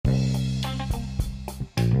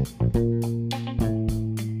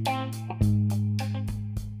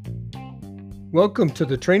Welcome to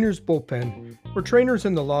the Trainer's Bullpen, where trainers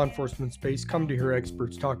in the law enforcement space come to hear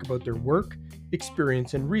experts talk about their work,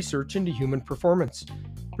 experience, and research into human performance,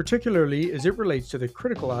 particularly as it relates to the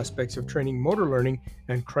critical aspects of training motor learning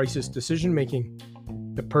and crisis decision-making.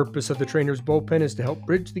 The purpose of the Trainer's Bullpen is to help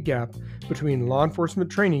bridge the gap between law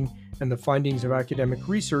enforcement training and the findings of academic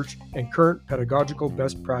research and current pedagogical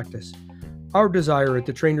best practice. Our desire at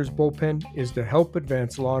the Trainer's Bullpen is to help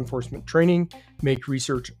advance law enforcement training, make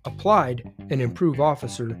research applied, and improve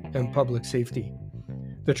officer and public safety.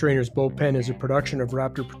 The Trainer's Bullpen is a production of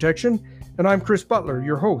Raptor Protection, and I'm Chris Butler,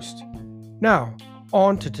 your host. Now,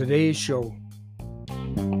 on to today's show.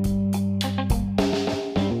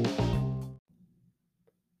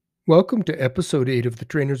 Welcome to Episode 8 of the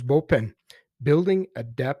Trainer's Bullpen, Building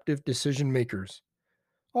Adaptive Decision Makers.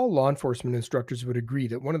 All law enforcement instructors would agree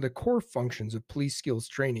that one of the core functions of police skills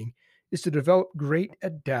training is to develop great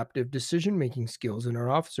adaptive decision-making skills in our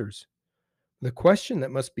officers. The question that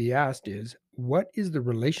must be asked is, what is the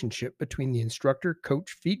relationship between the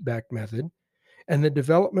instructor-coach feedback method and the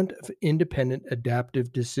development of independent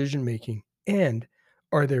adaptive decision-making? And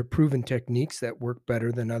are there proven techniques that work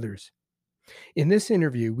better than others? In this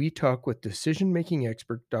interview, we talk with decision-making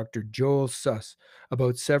expert Dr. Joel Suss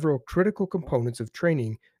about several critical components of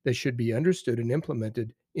training that should be understood and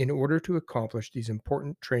implemented in order to accomplish these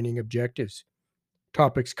important training objectives.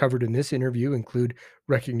 Topics covered in this interview include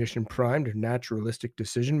recognition primed or naturalistic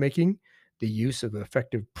decision-making, the use of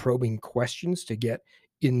effective probing questions to get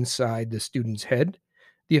inside the student's head,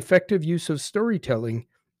 the effective use of storytelling,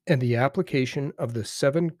 and the application of the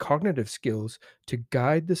 7 cognitive skills to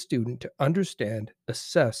guide the student to understand,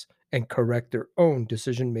 assess, and correct their own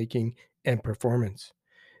decision-making and performance.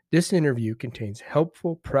 This interview contains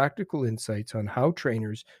helpful practical insights on how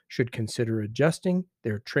trainers should consider adjusting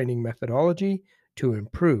their training methodology to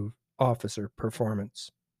improve officer performance.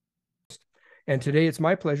 And today it's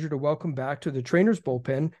my pleasure to welcome back to the Trainer's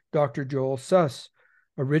Bullpen, Dr. Joel Suss.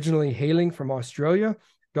 Originally hailing from Australia,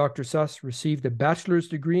 Dr. Suss received a bachelor's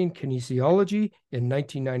degree in kinesiology in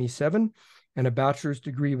 1997 and a bachelor's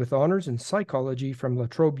degree with honors in psychology from La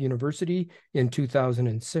Trobe University in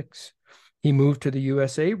 2006. He moved to the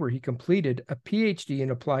USA, where he completed a PhD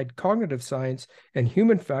in applied cognitive science and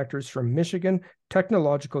human factors from Michigan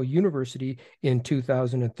Technological University in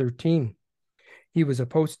 2013. He was a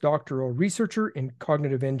postdoctoral researcher in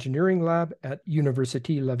cognitive engineering lab at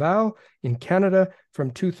Université Laval in Canada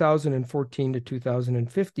from 2014 to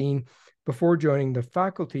 2015, before joining the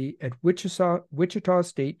faculty at Wichita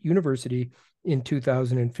State University in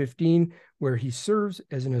 2015, where he serves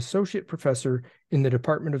as an associate professor in the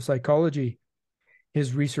Department of Psychology.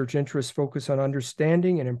 His research interests focus on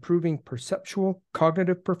understanding and improving perceptual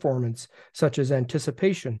cognitive performance, such as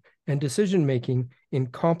anticipation and decision-making in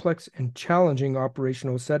complex and challenging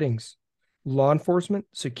operational settings. Law enforcement,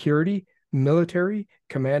 security, military,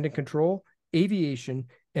 command and control, aviation,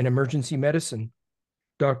 and emergency medicine.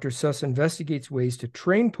 Dr. Suss investigates ways to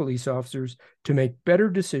train police officers to make better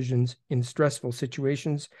decisions in stressful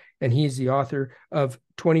situations, and he is the author of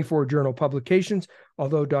 24 journal publications,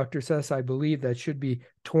 although Dr. Suss, I believe that should be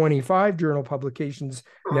 25 journal publications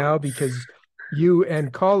now, because you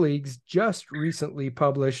and colleagues just recently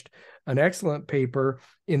published an excellent paper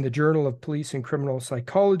in the Journal of Police and Criminal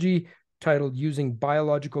Psychology titled Using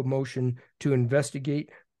Biological Motion to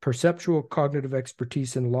Investigate Perceptual Cognitive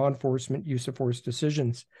Expertise in Law Enforcement Use of Force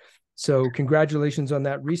Decisions. So congratulations on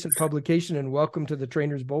that recent publication, and welcome to the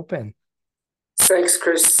Trainer's Bullpen. Thanks,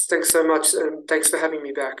 Chris. Thanks so much, and thanks for having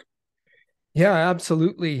me back. Yeah,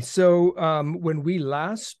 absolutely. So when we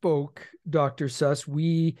last spoke, Dr. Suss,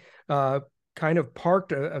 we kind of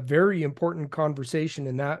parked a very important conversation,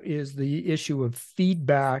 and that is the issue of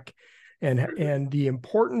feedback and the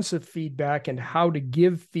importance of feedback and how to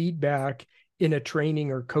give feedback in a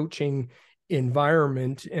training or coaching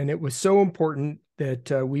environment. And it was so important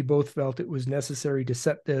that we both felt it was necessary to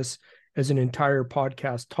set this as an entire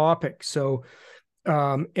podcast topic. So,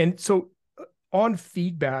 on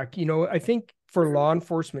feedback, I think for law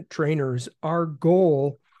enforcement trainers, our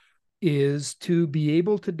goal is to be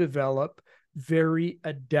able to develop very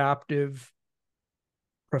adaptive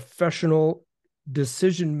professional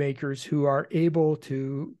decision makers who are able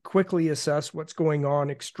to quickly assess what's going on,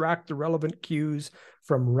 extract the relevant cues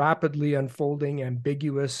from rapidly unfolding,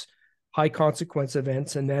 ambiguous, high consequence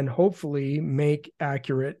events, and then hopefully make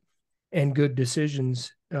accurate and good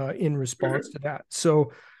decisions in response to that.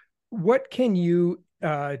 So what can you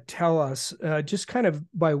tell us, just kind of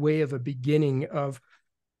by way of a beginning, of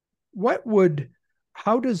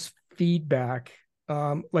how does feedback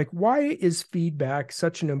Like, why is feedback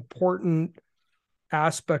such an important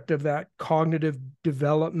aspect of that cognitive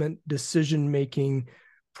development decision making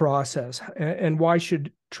process, and why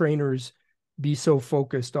should trainers be so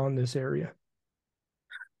focused on this area?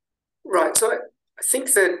 Right. So I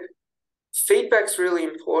think that feedback's really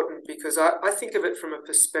important because I think of it from a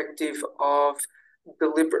perspective of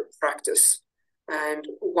deliberate practice. And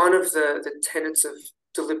one of the tenets of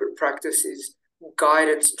deliberate practice is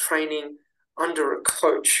guidance training under a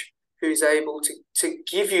coach who's able to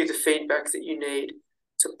give you the feedback that you need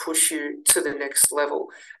to push you to the next level.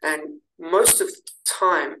 And most of the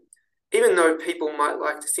time, even though people might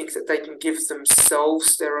like to think that they can give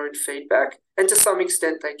themselves their own feedback, and to some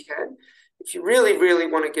extent they can, if you really, really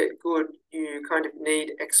want to get good, you kind of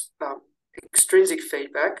need extrinsic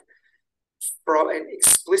feedback from and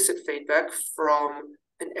explicit feedback from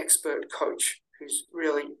an expert coach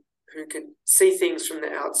who can see things from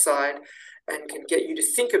the outside and can get you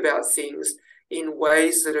to think about things in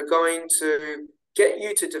ways that are going to get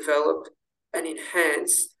you to develop and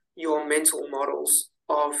enhance your mental models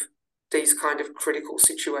of these kind of critical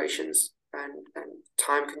situations and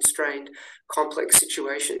time constrained complex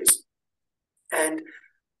situations. And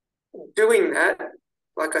doing that,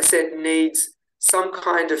 like I said, needs some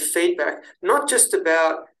kind of feedback, not just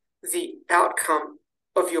about the outcome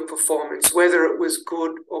of your performance, whether it was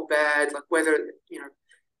good or bad, like whether,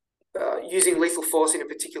 using lethal force in a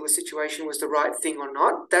particular situation was the right thing or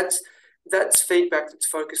not. That's feedback that's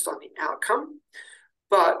focused on the outcome.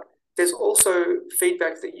 But there's also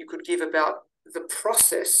feedback that you could give about the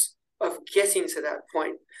process of getting to that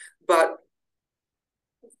point. But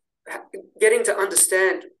getting to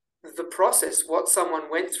understand the process, what someone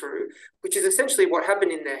went through, which is essentially what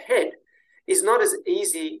happened in their head, is not as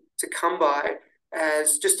easy to come by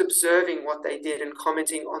as just observing what they did and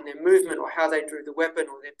commenting on their movement or how they drew the weapon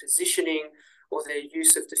or their positioning or their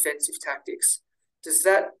use of defensive tactics. Does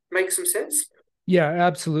that make some sense? Yeah,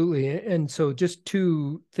 absolutely. And so, just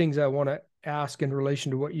two things I want to ask in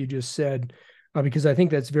relation to what you just said, because I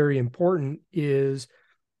think that's very important. Is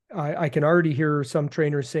I can already hear some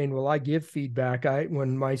trainers saying, "Well, I give feedback.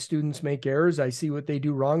 When my students make errors, I see what they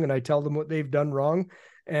do wrong, and I tell them what they've done wrong,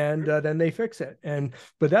 and then they fix it." And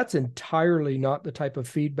but that's entirely not the type of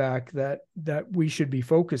feedback that we should be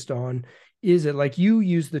focused on. Is it, like you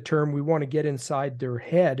use the term? We want to get inside their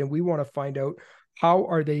head, and we want to find out how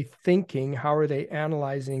are they thinking, how are they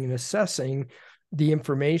analyzing and assessing the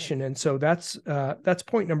information. And so that's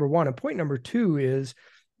point number one. And point number two is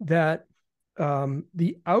that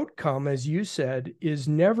the outcome, as you said, is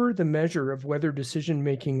never the measure of whether decision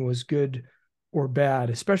making was good or bad,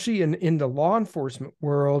 especially in the law enforcement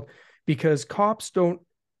world, because cops don't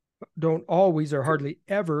always or hardly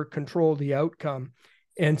ever control the outcome.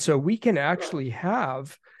 And so we can actually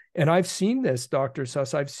have, and I've seen this, Dr.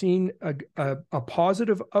 Suss, I've seen a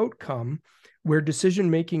positive outcome where decision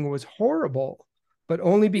making was horrible, but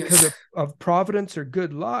only because Yes. of providence or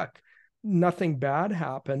good luck, nothing bad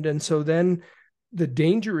happened. And so then the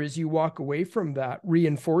danger is you walk away from that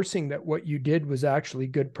reinforcing that what you did was actually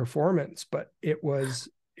good performance, but it was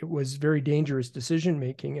very dangerous decision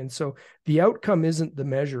making. And so the outcome isn't the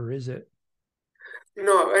measure, is it?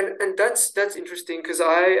 No, and that's interesting because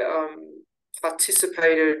I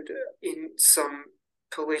participated in some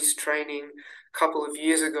police training a couple of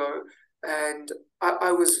years ago, and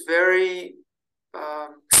I was very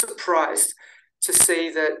surprised to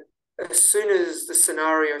see that as soon as the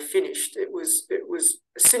scenario finished, it was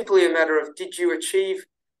simply a matter of did you achieve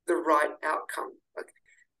the right outcome? Like,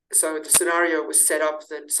 so the scenario was set up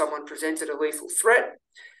that someone presented a lethal threat,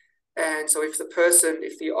 and so if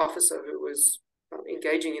the officer who was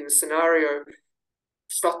engaging in the scenario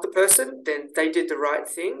shot the person, then they did the right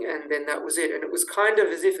thing, and then that was it. And it was kind of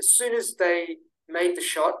as if as soon as they made the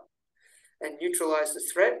shot and neutralized the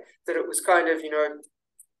threat, that it was kind of,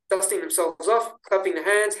 dusting themselves off, clapping the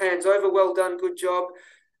hands, hands over, well done, good job.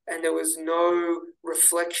 And there was no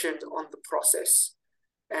reflection on the process.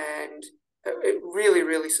 And it really,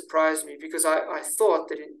 really surprised me because I thought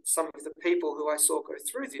that in some of the people who I saw go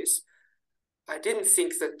through this, I didn't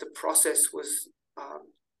think that the process was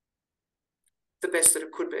the best that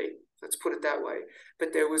it could be. Let's put it that way.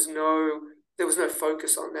 But there was no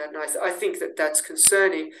focus on that, and I think that that's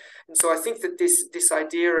concerning. And so I think that this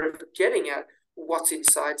idea of getting at what's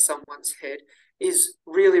inside someone's head is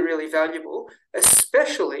really, really valuable,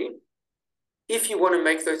 especially if you want to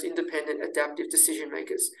make those independent, adaptive decision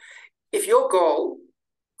makers. If your goal,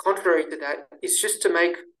 contrary to that, is just to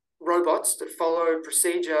make robots that follow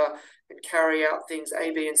procedure and carry out things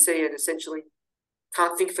A, B, and C, and essentially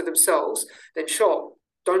can't think for themselves, then sure,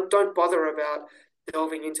 don't bother about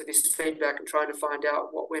delving into this feedback and trying to find out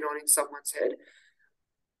what went on in someone's head.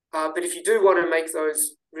 But if you do want to make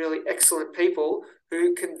those really excellent people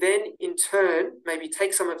who can then in turn maybe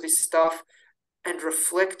take some of this stuff and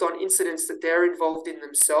reflect on incidents that they're involved in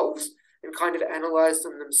themselves and kind of analyze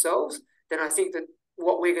them themselves, then I think that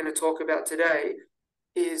what we're going to talk about today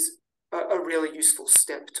is a really useful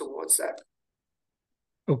step towards that.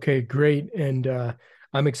 Okay, great. And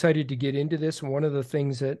I'm excited to get into this. One of the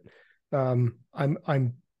things that I'm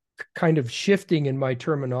kind of shifting in my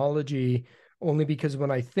terminology, only because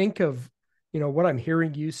when I think of, what I'm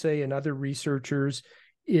hearing you say and other researchers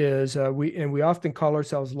is we often call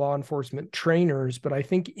ourselves law enforcement trainers, but I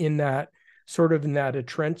think in that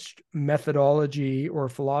entrenched methodology or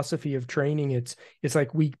philosophy of training, it's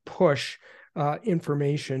like we push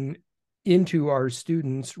information into our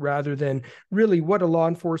students rather than really what a law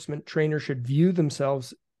enforcement trainer should view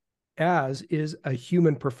themselves as is a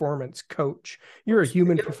human performance coach. You're a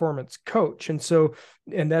human performance coach. And so,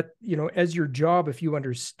 and that, as your job, if you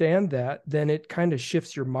understand that, then it kind of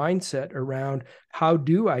shifts your mindset around how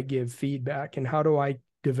do I give feedback and how do I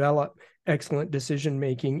develop excellent decision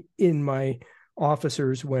making in my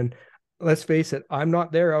officers when, let's face it, I'm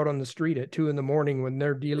not there out on the street at 2 a.m. when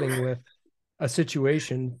they're dealing with a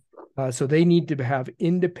situation. So they need to have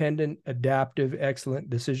independent, adaptive, excellent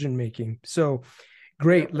decision making. So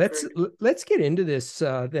great. Yeah, Let's get into this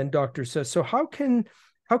then, Dr. So how can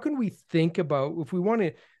we think about, if we want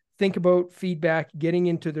to think about feedback getting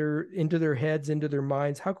into their heads, into their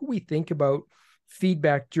minds, how can we think about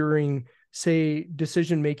feedback during, say,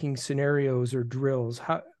 decision making scenarios or drills?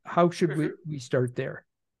 How should we start there?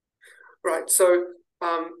 Right. So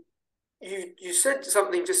you said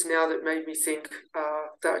something just now that made me think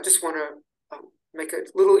that I just want to make a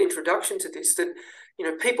little introduction to this. That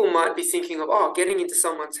people might be thinking of, getting into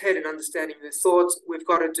someone's head and understanding their thoughts. We've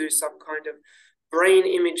got to do some kind of brain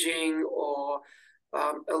imaging or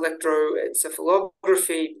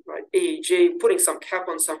electroencephalography, right? EEG, putting some cap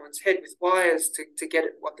on someone's head with wires to get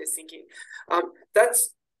at what they're thinking. I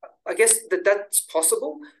guess that's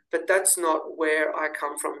possible, but that's not where I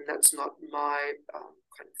come from, and that's not my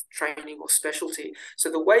kind of training or specialty.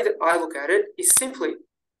 So the way that I look at it is simply,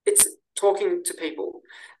 it's talking to people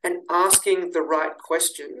and asking the right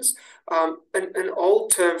questions. An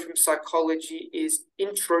old term from psychology is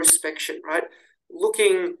introspection, right?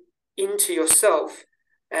 Looking into yourself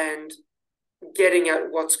and getting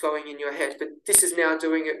at what's going in your head. But this is now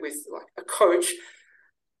doing it with like a coach,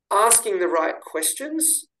 asking the right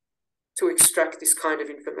questions to extract this kind of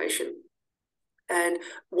information. And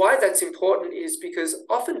why that's important is because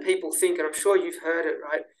often people think, and I'm sure you've heard it,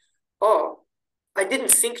 right? Oh, I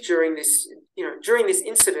didn't think during this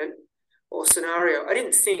incident or scenario, I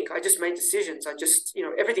didn't think, I just made decisions. I just,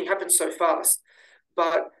 everything happened so fast.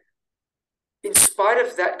 But in spite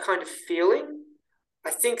of that kind of feeling,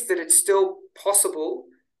 I think that it's still possible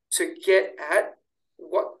to get at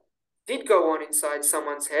what did go on inside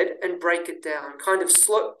someone's head and break it down, kind of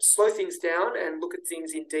slow things down and look at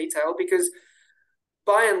things in detail, because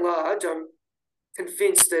by and large, I'm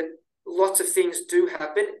convinced that lots of things do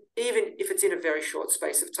happen, even if it's in a very short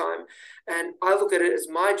space of time. And I look at it as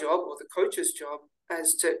my job, or the coach's job,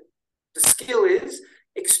 as to the skill is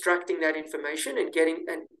extracting that information and getting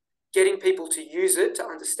people to use it to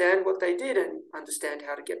understand what they did and understand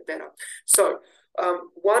how to get better. So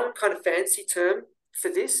one kind of fancy term for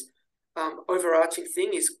this overarching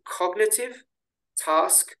thing is cognitive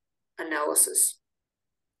task analysis.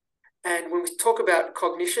 And when we talk about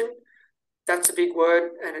cognition, that's a big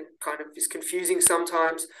word and it kind of is confusing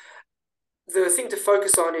sometimes. The thing to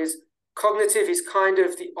focus on is cognitive is kind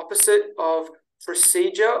of the opposite of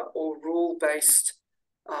procedure or rule-based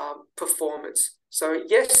performance. So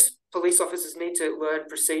yes, police officers need to learn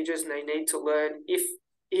procedures and they need to learn if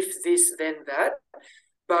this, then that.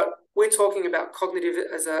 But we're talking about cognitive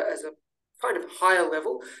as a kind of higher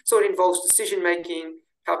level. So it involves decision making,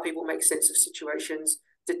 how people make sense of situations,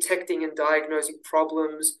 detecting and diagnosing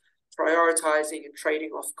problems, prioritizing and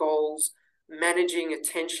trading off goals, managing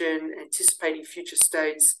attention, anticipating future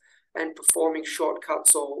states, and performing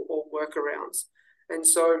shortcuts or workarounds. And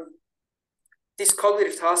so this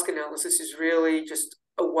cognitive task analysis is really just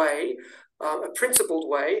a way, a principled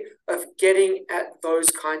way of getting at those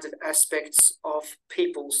kinds of aspects of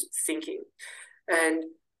people's thinking. And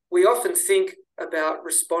we often think about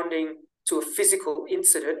responding to a physical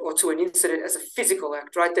incident or to an incident as a physical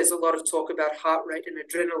act, right? There's a lot of talk about heart rate and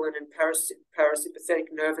adrenaline and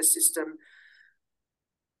parasympathetic nervous system.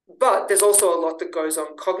 But there's also a lot that goes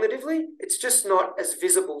on cognitively. It's just not as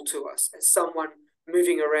visible to us as someone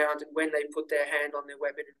moving around and when they put their hand on their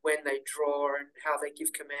weapon and when they draw and how they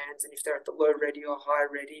give commands and if they're at the low ready or high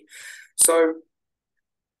ready. So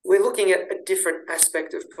we're looking at a different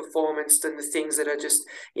aspect of performance than the things that are just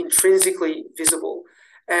intrinsically visible.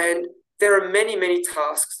 And there are many, many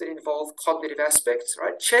tasks that involve cognitive aspects,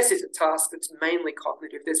 right? Chess is a task that's mainly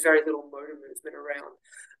cognitive. There's very little motor movement around.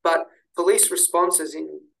 But police responses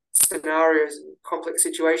in scenarios and complex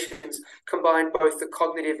situations combine both the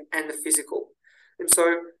cognitive and the physical. And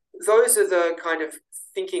so those are the kind of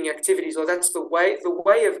thinking activities, or that's the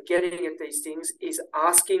way of getting at these things is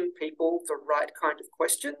asking people the right kind of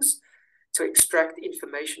questions to extract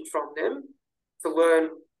information from them to learn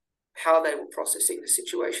how they were processing the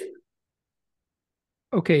situation.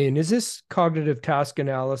 Okay, and is this cognitive task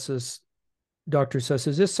analysis, Dr. Suss,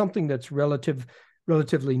 is this something that's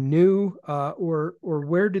relatively new, or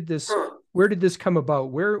where did this come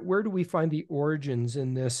about? Where do we find the origins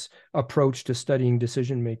in this approach to studying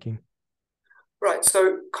decision making? Right.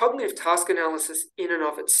 So cognitive task analysis in and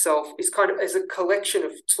of itself is kind of as a collection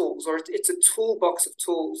of tools, or it's a toolbox of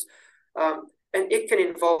tools. And it can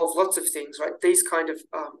involve lots of things, right? These kind of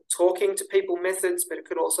talking to people methods, but it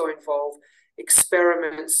could also involve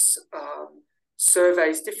experiments,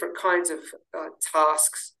 surveys, different kinds of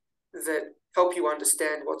tasks that help you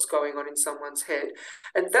understand what's going on in someone's head.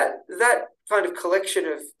 And that kind of collection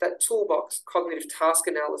of that toolbox, cognitive task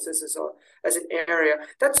analysis as an area,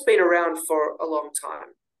 that's been around for a long time,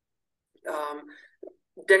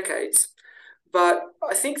 decades. But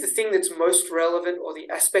I think the thing that's most relevant, or the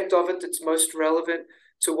aspect of it that's most relevant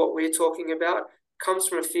to what we're talking about, comes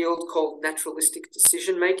from a field called naturalistic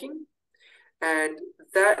decision making. And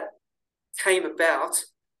that came about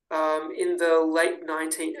in the late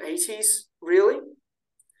 1980s, really.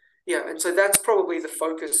 Yeah, and so that's probably the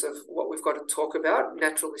focus of what we've got to talk about,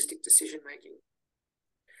 naturalistic decision making.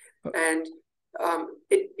 And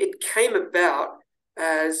it came about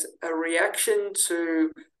as a reaction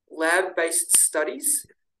to lab-based studies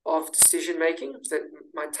of decision making that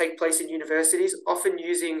might take place in universities, often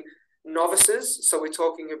using novices. So we're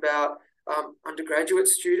talking about undergraduate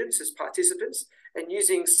students as participants, and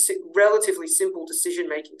using relatively simple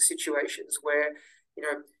decision-making situations where,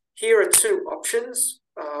 here are two options.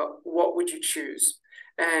 What would you choose?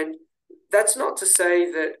 And that's not to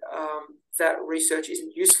say that that research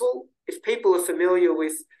isn't useful. If people are familiar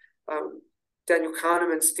with Daniel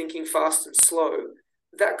Kahneman's Thinking Fast and Slow,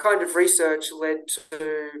 that kind of research led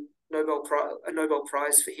to a Nobel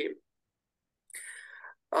Prize for him.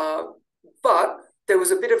 But there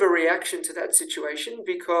was a bit of a reaction to that situation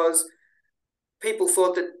because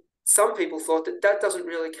some people thought that that doesn't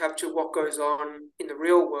really capture what goes on in the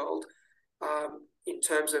real world in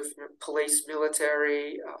terms of police,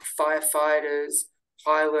 military, firefighters,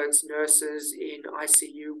 pilots, nurses in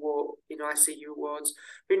ICU wards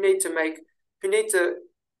who need to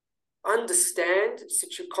understand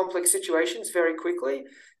complex situations very quickly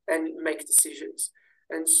and make decisions.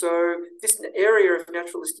 And so this area of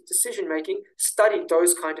naturalistic decision making studied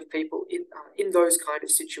those kind of people in those kind of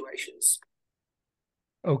situations.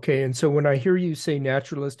 Okay, and so when I hear you say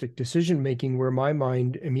naturalistic decision making, where my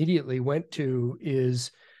mind immediately went to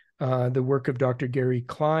is the work of Dr. Gary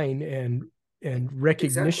Klein and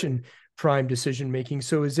recognition Exactly. prime decision making.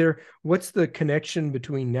 So what's the connection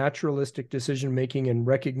between naturalistic decision making and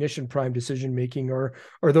recognition prime decision making, or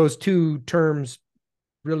are those two terms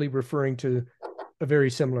really referring to a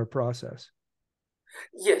very similar process?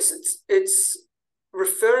 Yes, it's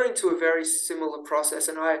referring to a very similar process,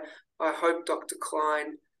 and I hope Dr.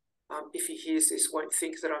 Klein, if he hears this, won't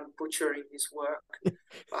think that I'm butchering his work.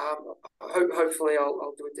 Hopefully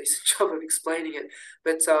I'll do a decent job of explaining it.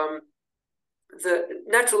 But the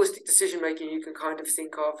naturalistic decision making you can kind of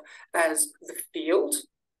think of as the field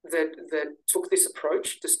that took this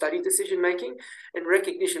approach to study decision making, and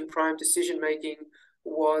recognition prime decision making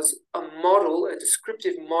was a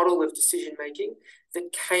descriptive model of decision making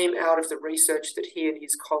that came out of the research that he and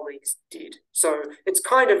his colleagues did. So it's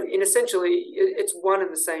kind of, essentially, it's one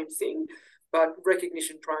and the same thing, but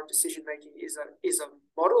recognition prime decision making is a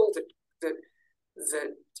model that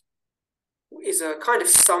is a kind of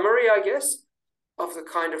summary, I guess, of the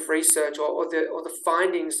kind of research or the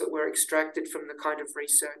findings that were extracted from the kind of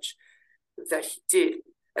research that he did.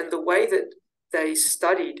 And the way that they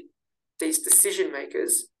studied these decision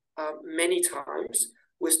makers many times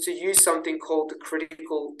was to use something called the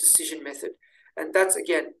critical decision method. And that's,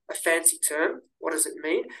 again, a fancy term. What does it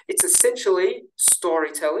mean? It's essentially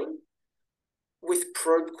storytelling with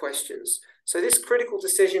probe questions. So this critical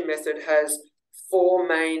decision method has four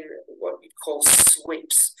main, what you'd call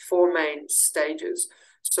sweeps, four main stages.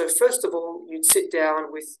 So first of all, you'd sit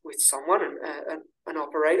down with someone, an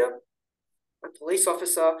operator, a police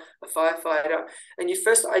officer, a firefighter, and you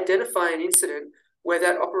first identify an incident where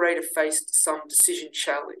that operator faced some decision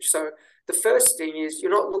challenge. So the first thing is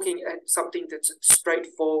you're not looking at something that's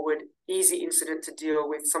straightforward, easy incident to deal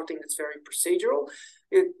with, something that's very procedural.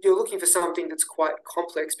 You're looking for something that's quite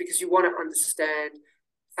complex because you want to understand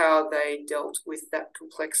how they dealt with that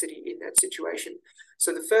complexity in that situation.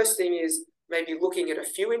 So the first thing is maybe looking at a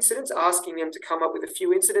few incidents, asking them to come up with a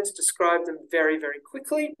few incidents, describe them very, very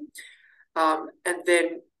quickly, and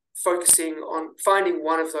then focusing on finding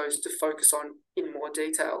one of those to focus on in more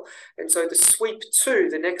detail. And so the sweep two,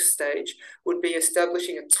 the next stage, would be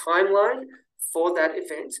establishing a timeline for that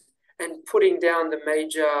event and putting down the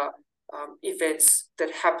major events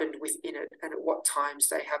that happened within it and at what times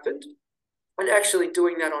they happened, and actually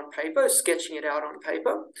doing that on paper, sketching it out on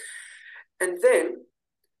paper. And then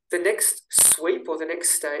the next sweep or the next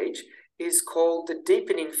stage is called the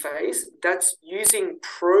deepening phase. That's using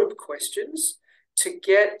probe questions to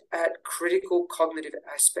get at critical cognitive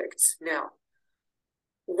aspects. Now,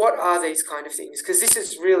 what are these kind of things? Because this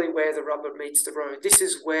is really where the rubber meets the road. This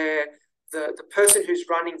is where the person who's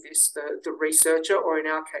running this, the researcher, or in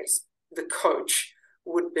our case, the coach,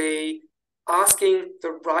 would be asking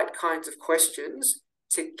the right kinds of questions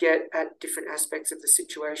to get at different aspects of the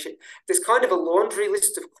situation. There's kind of a laundry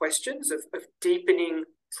list of questions, of deepening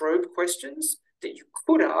probe questions that you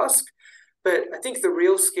could ask, but I think the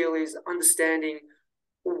real skill is understanding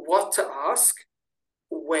what to ask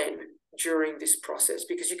when during this process,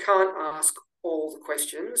 because you can't ask all the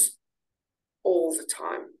questions all the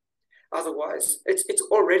time. Otherwise, it's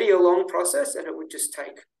already a long process and it would just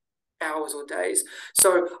take hours or days.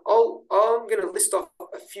 So I'm going to list off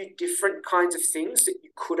a few different kinds of things that you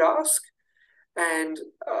could ask, and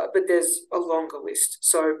but there's a longer list.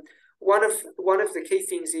 So one of the key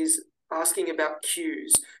things is asking about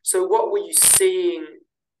cues. So what were you seeing,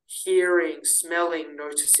 hearing, smelling,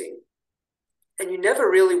 noticing? And you never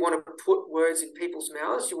really want to put words in people's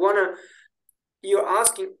mouths. You're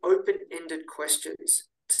asking open-ended questions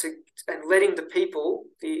and letting the people,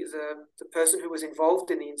 the person who was involved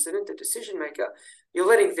in the incident, the decision maker, you're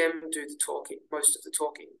letting them do the talking, most of the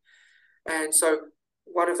talking. And so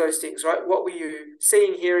one of those things, right? What were you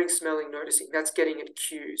seeing, hearing, smelling, noticing? That's getting at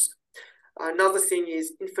cues. Another thing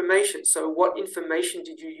is information. So what information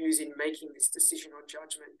did you use in making this decision or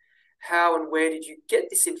judgment? How and where did you get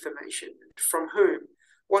this information? From whom?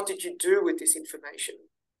 What did you do with this information?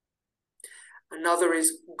 Another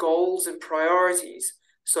is goals and priorities.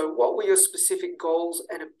 So what were your specific goals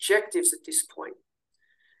and objectives at this point?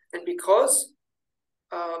 And because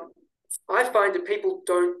I find that people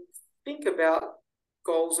don't think about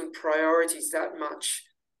goals and priorities that much,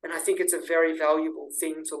 and I think it's a very valuable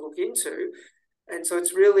thing to look into. And so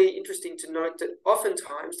it's really interesting to note that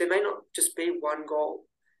oftentimes there may not just be one goal.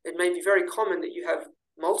 It may be very common that you have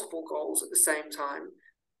multiple goals at the same time,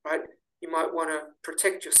 right? You might want to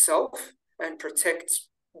protect yourself and protect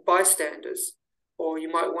bystanders, or you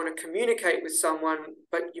might want to communicate with someone,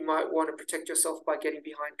 but you might want to protect yourself by getting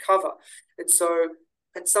behind cover. And so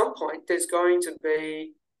at some point, there's going to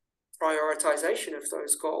be prioritization of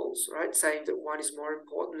those goals, right? Saying that one is more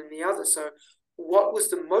important than the other. So what was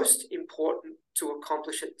the most important to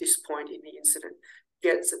accomplish at this point in the incident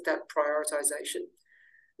gets at that prioritization.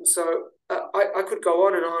 And so I could go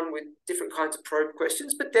on and on with different kinds of probe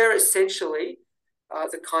questions, but they're essentially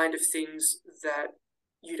the kind of things that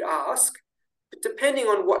you'd ask. But depending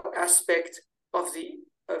on what aspect of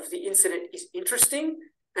the incident is interesting,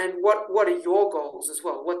 and what are your goals as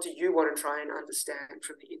well? What do you want to try and understand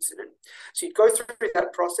from the incident? So you'd go through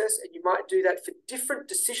that process, and you might do that for different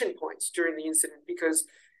decision points during the incident, because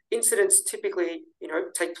incidents typically,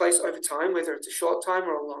 take place over time, whether it's a short time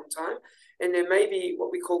or a long time, and there may be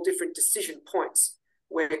what we call different decision points,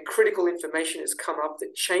 where critical information has come up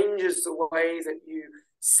that changes the way that you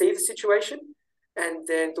see the situation and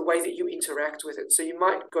then the way that you interact with it. So you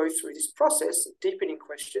might go through this process of deepening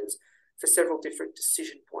questions for several different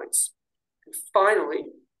decision points. And finally,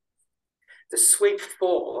 the sweep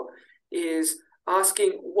 4 is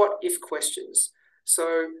asking what-if questions.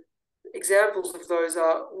 So examples of those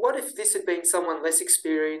are, what if this had been someone less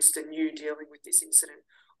experienced than you dealing with this incident?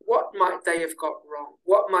 What might they have got wrong?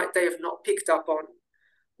 What might they have not picked up on?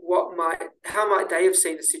 How might they have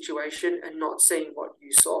seen the situation and not seen what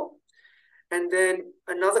you saw? And then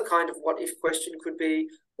another kind of what-if question could be,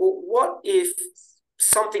 well, what if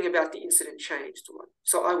something about the incident changed?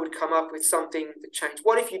 So I would come up with something that changed.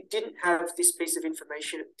 What if you didn't have this piece of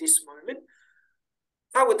information at this moment?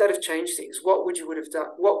 How would that have changed things? What would you have done?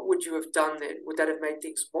 What would you have done then? Would that have made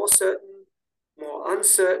things more certain, more more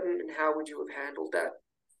uncertain, and how would you have handled that?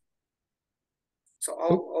 So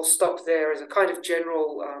Oh, I'll stop there as a kind of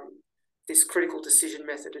general this critical decision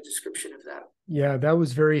method, a description of that. yeah, that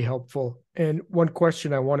was very helpful. And one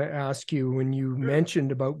question I want to ask you when you Mm,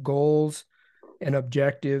 mentioned about goals and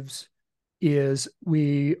objectives is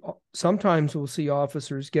we sometimes will see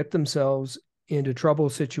officers get themselves into trouble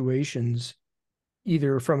situations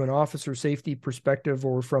either from an officer safety perspective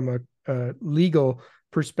or from a legal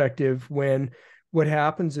perspective when what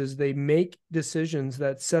happens is they make decisions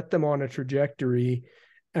that set them on a trajectory,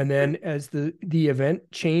 and then mm, as the event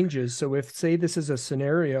changes, so if say this is a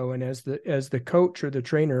scenario and as the coach or the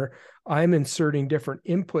trainer, I'm inserting different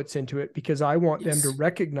inputs into it because I want them to yes.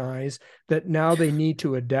 recognize that now they need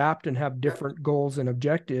to adapt and have Yeah. different goals and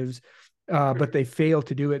objectives, but Mhm. they fail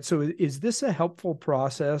to do it. So is this a helpful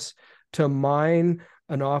process to mine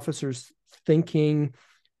an officer's thinking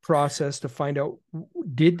process to find out,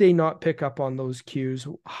 did they not pick up on those cues?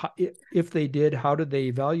 If they did, how did they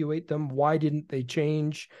evaluate them? Why didn't they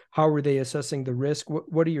change? How were they assessing the risk?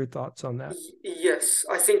 What are your thoughts on that? Yes,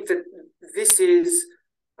 I think that this is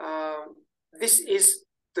um, this is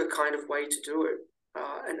the kind of way to do it,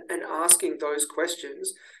 and asking those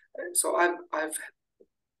questions. So I've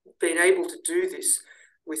been able to do this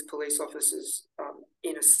with police officers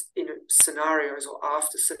in scenarios or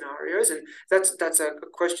after scenarios, and that's a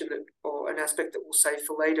question that or an aspect that we'll save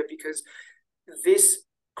for later, because this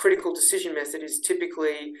critical decision method is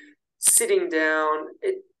typically sitting down.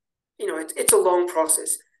 It's a long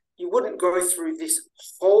process. You wouldn't go through this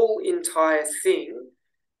whole entire thing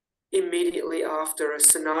immediately after a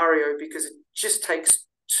scenario because it just takes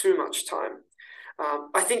too much time.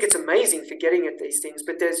 I think it's amazing for getting at these things,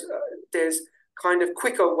 but there's kind of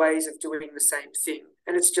quicker ways of doing the same thing,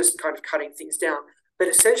 and it's just kind of cutting things down. But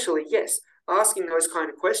essentially, yes, asking those kind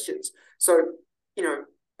of questions. So, you know,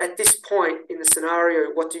 at this point in the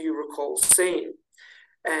scenario, what do you recall seeing?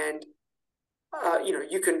 And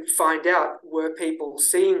you can find out, were people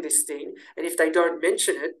seeing this thing, and if they don't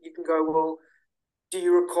mention it, you can go, well, do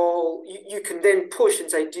you recall? You can then push and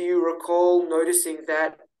say, do you recall noticing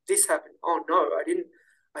that this happened? Oh no,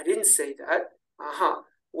 I didn't see that. Uh-huh.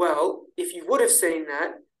 Well, if you would have seen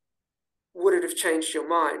that, would it have changed your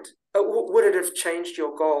mind? Would it have changed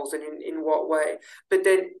your goals, and in what way? But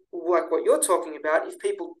then, like what you're talking about, if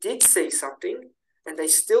people did see something and they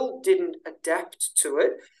still didn't adapt to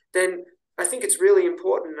it, then I think it's really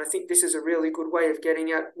important. And I think this is a really good way of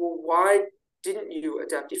getting at, well, why didn't you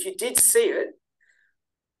adapt? If you did see it,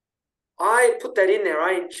 I put that in there.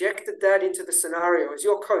 I injected that into the scenario. As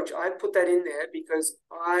your coach, I put that in there because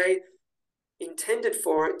I intended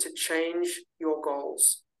for it to change your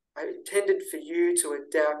goals. I intended for you to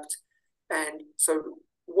adapt. And so,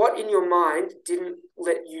 what in your mind didn't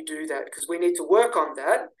let you do that? Because we need to work on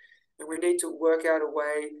that, and we need to work out a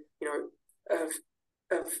way,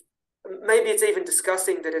 of maybe it's even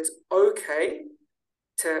discussing that it's okay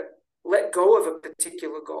to let go of a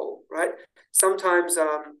particular goal, right? Sometimes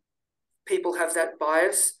people have that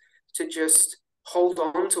bias to just hold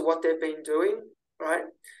on to what they've been doing, right?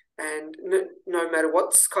 And no matter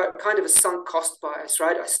what's kind of a sunk cost bias,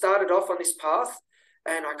 right? I started off on this path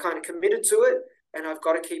and I kind of committed to it, and I've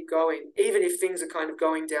got to keep going, even if things are kind of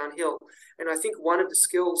going downhill. And I think one of the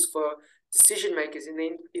skills for decision makers in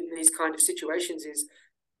these kind of situations is,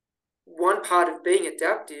 one part of being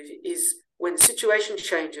adaptive is when the situation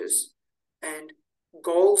changes and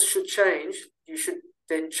goals should change, you should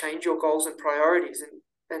then change your goals and priorities,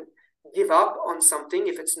 and give up on something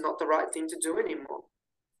if it's not the right thing to do anymore.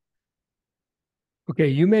 Okay,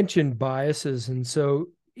 you mentioned biases, and so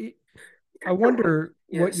I wonder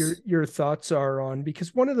what your Yes. your thoughts are on,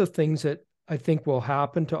 because one of the things that I think will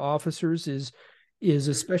happen to officers is Mm,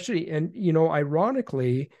 especially, and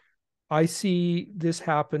ironically, I see this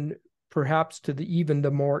happen perhaps to even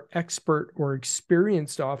the more expert or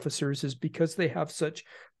experienced officers, is because they have such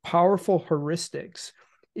powerful heuristics,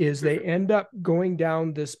 is they mhm, end up going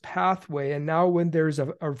down this pathway, and now when there's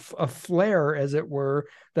a flare, as it were,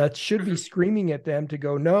 that should be mhm. screaming at them to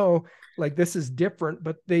go, no, like this is different,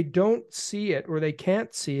 but they don't see it, or they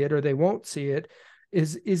can't see it, or they won't see it.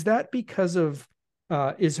 Is that because of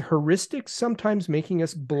is heuristics sometimes making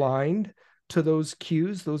us blind to those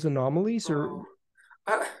cues, those anomalies, or Oh,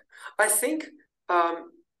 I, I think,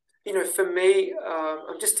 um, for me,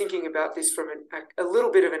 I'm just thinking about this from a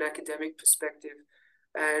little bit of an academic perspective.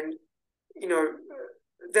 And, you know,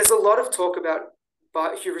 there's a lot of talk about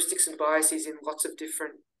heuristics and biases in lots of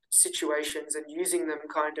different situations, and using them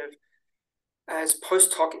kind of as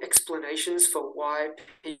post hoc explanations for why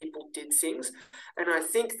people did things. And I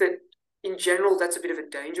think that in general, that's a bit of a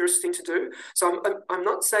dangerous thing to do. So I'm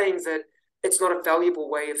not saying that it's not a valuable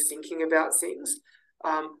way of thinking about things.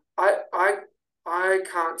 I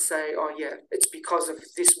can't say, oh yeah, it's because of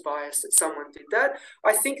this bias that someone did that.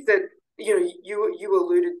 I think that you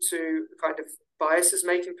alluded to kind of biases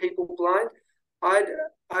making people blind. I'd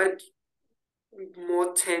I'd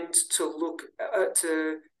more tend to look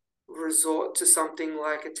to resort to something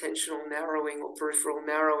like attentional narrowing or peripheral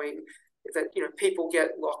narrowing, that people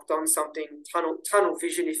get locked on something, tunnel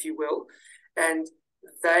vision, if you will, and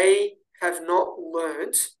they have not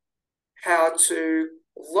learnt how to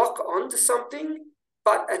lock onto something,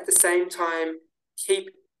 but at the same time keep,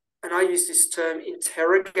 and I use this term,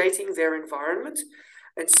 interrogating their environment.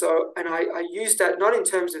 And I use that not in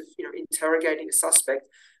terms of interrogating a suspect,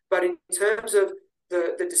 but in terms of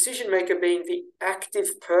the decision maker being the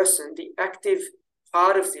active person, the active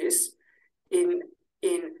part of this in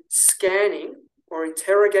scanning or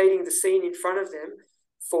interrogating the scene in front of them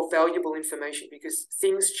for valuable information, because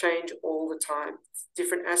things change all the time.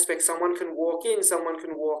 Different aspects. Someone can walk in, someone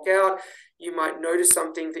can walk out. You might notice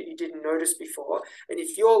something that you didn't notice before. And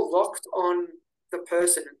if you're locked on the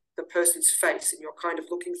person's face, and you're kind of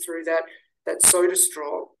looking through that soda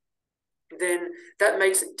straw, then that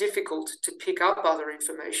makes it difficult to pick up other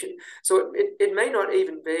information. So it may not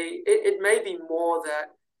even be, it may be more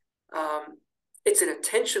that it's an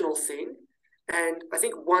attentional thing. And I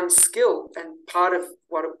think one skill, and part of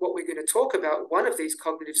what we're going to talk about, one of these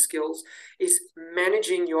cognitive skills, is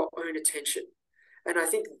managing your own attention. And I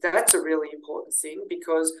think that's a really important thing,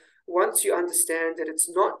 because once you understand that it's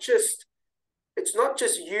not just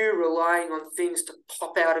you relying on things to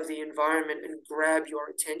pop out of the environment and grab your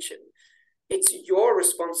attention. It's your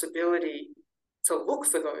responsibility to look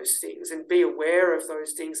for those things and be aware of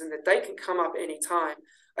those things, and that they can come up anytime.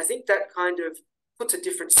 I think that kind of puts a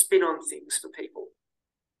different spin on things for people.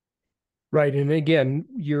 Right. And again,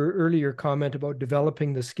 your earlier comment about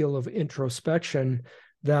developing the skill of introspection,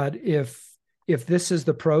 that if this is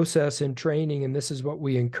the process in training and this is what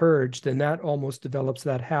we encourage, then that almost develops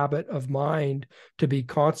that habit of mind to be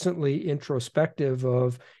constantly introspective,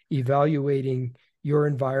 of evaluating your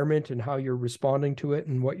environment and how you're responding to it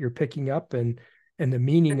and what you're picking up, and the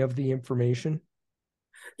meaning of the information.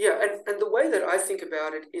 Yeah, and the way that I think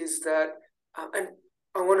about it is that, and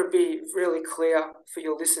I want to be really clear for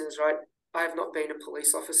your listeners, right? I have not been a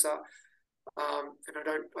police officer, and I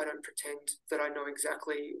don't pretend that I know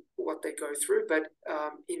exactly what they go through. But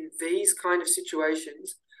in these kind of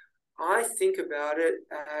situations, I think about it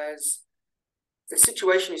as the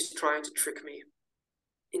situation is trying to trick me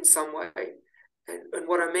in some way. And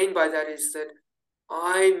what I mean by that is that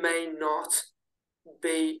I may not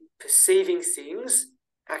be perceiving things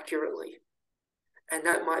accurately. And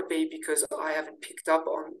that might be because I haven't picked up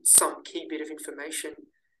on some key bit of information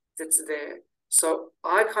that's there. So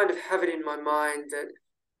I kind of have it in my mind that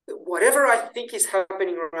whatever I think is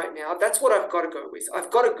happening right now, that's what I've got to go with. I've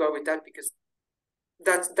got to go with that, because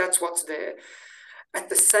that's what's there. At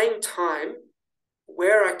the same time,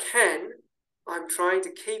 where I can, I'm trying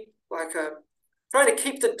to keep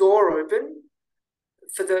the door open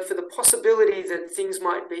for the possibility that things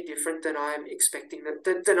might be different than I'm expecting,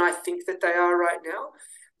 than I think that they are right now.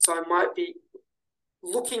 So I might be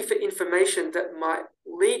looking for information that might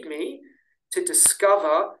lead me to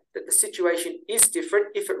discover that the situation is different,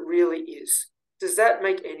 if it really is. Does that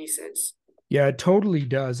make any sense? Yeah, it totally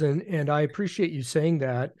does. And I appreciate you saying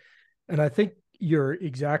that. And I think you're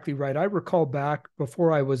exactly right. I recall back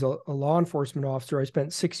before I was a law enforcement officer, I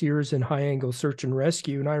spent 6 years in high angle search and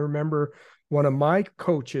rescue. And I remember one of my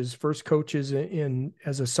coaches, first coaches in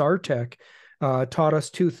as a SAR tech, taught us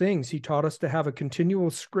two things. He taught us to have a continual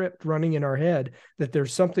script running in our head, that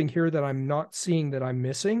there's something here that I'm not seeing, that I'm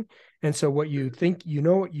missing. And so what you think, you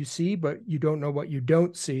know what you see, but you don't know what you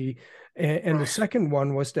don't see. And the Right. second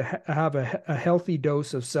one was to have a healthy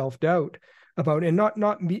dose of self-doubt about, and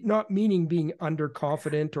not meaning being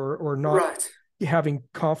underconfident or not Right. having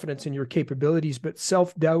confidence in your capabilities, but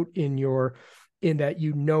self-doubt in that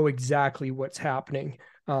you know exactly what's happening.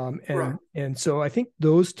 Right. And so I think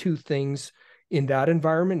those two things in that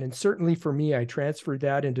environment, and certainly for me, I transferred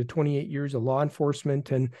that into 28 years of law enforcement.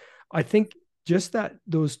 And I think just that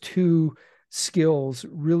those two skills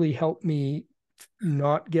really helped me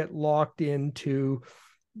not get locked into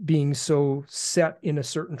being so set in a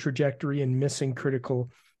certain trajectory and missing critical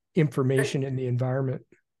And, information in the environment.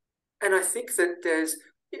 and I think that there's,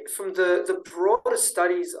 from the broader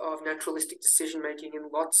studies of naturalistic decision making in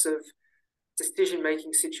lots of decision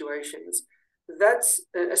making situations, that's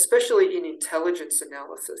especially in intelligence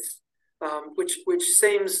analysis, which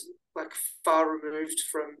seems like far removed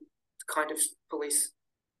from the kind of police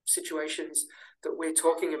situations that we're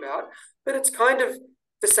talking about. But it's kind of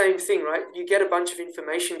the same thing, right? You get a bunch of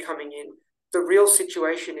information coming in. The real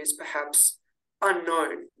situation is perhaps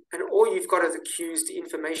unknown, and all you've got are the cues, the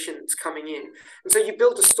information that's coming in. And so you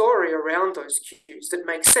build a story around those cues that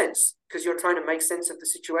makes sense because you're trying to make sense of the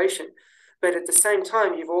situation. But at the same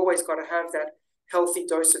time, you've always got to have that healthy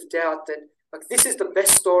dose of doubt that, like, this is the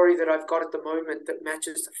best story that I've got at the moment that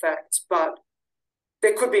matches the facts, but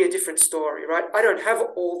there could be a different story, right? I don't have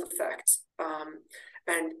all the facts.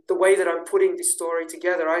 And the way that I'm putting this story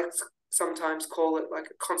together, I sometimes call it like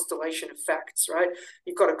a constellation of facts, right?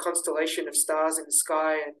 You've got a constellation of stars in the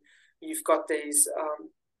sky, and you've got these,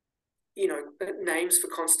 names for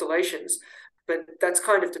constellations, but that's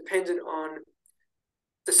kind of dependent on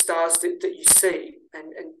the stars that you see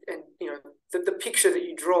and the picture that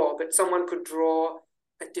you draw. But someone could draw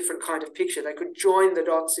a different kind of picture. They could join the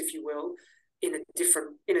dots, if you will, in a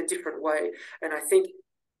different way. And I think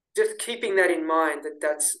just keeping that in mind,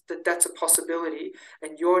 that's a possibility,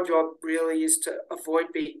 and your job really is to avoid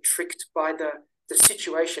being tricked by the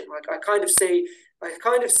situation. Like I kind of see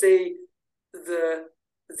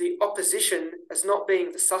the opposition as not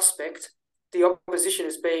being the suspect, the opposition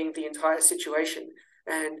as being the entire situation,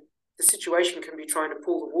 and the situation can be trying to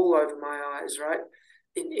pull the wool over my eyes, right?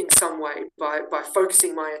 In some way by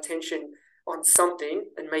focusing my attention on something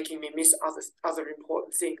and making me miss other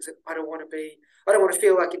important things. And I don't want to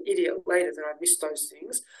feel like an idiot later that I missed those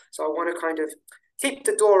things. So I want to kind of keep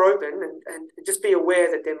the door open and just be aware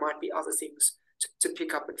that there might be other things to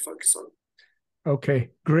pick up and focus on. Okay,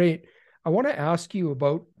 great. I want to ask you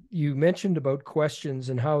about, you mentioned about questions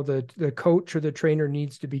and how the coach or the trainer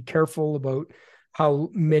needs to be careful about how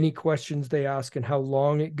many questions they ask and how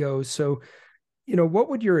long it goes. So, what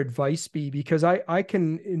would your advice be? Because I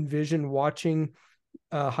can envision watching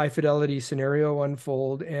a high fidelity scenario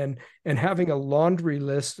unfold and having a laundry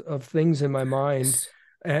list of things in my mind, Yes.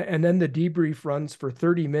 and then the debrief runs for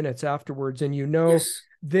 30 minutes afterwards, and Yes.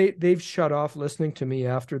 they've shut off listening to me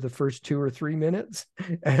after the first 2 or 3 minutes.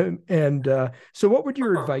 And so what would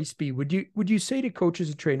your Uh-huh. advice be? Would you say to coaches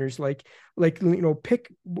and trainers,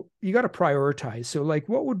 pick, you got to prioritize. So like,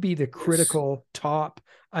 what would be the Yes. critical top,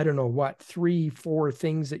 I don't know what, 3 4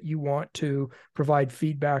 things that you want to provide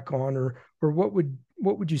feedback on, or what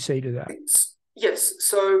would you say to that? Yes.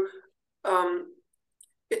 So um,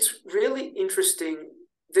 it's really interesting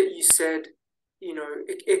that you said,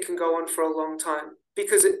 it can go on for a long time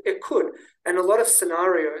because it could. And a lot of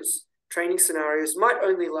scenarios, training scenarios, might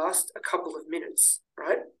only last a couple of minutes,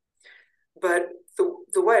 right? But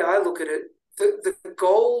the way I look at it, the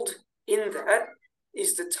gold in that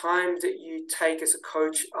is the time that you take as a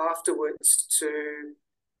coach afterwards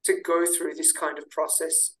to go through this kind of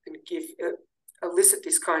process and elicit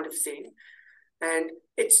this kind of thing. And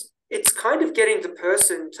it's kind of getting the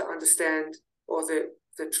person to understand, or the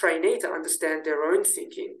trainee to understand their own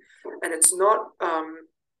thinking. And it's not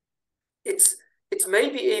it's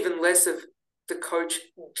maybe even less of the coach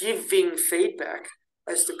giving feedback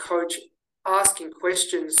as the coach asking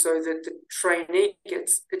questions so that the trainee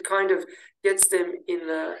kind of gets them in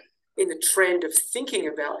the trend of thinking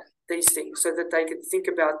about these things so that they can think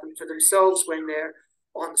about them for themselves when they're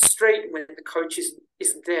on the street, when the coach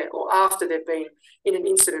isn't there, or after they've been in an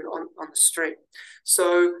incident on the street.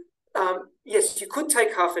 So yes, you could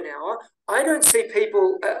take half an hour. I don't see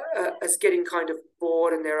people as getting kind of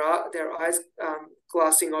bored and their eyes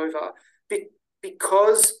glassing over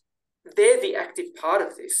because they're the active part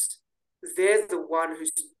of this. They're the one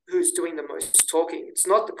who's doing the most talking. It's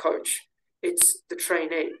not the coach, it's the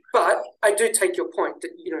trainee. But I do take your point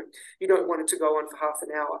that you don't want it to go on for half an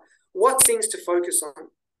hour. What things to focus on?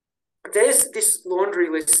 There's this laundry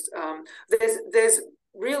list. There's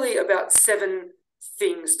really about 7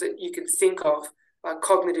 things that you can think of,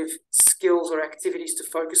 cognitive skills or activities to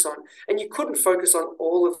focus on, and you couldn't focus on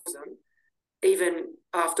all of them even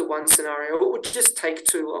after one scenario. It would just take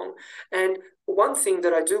too long. And one thing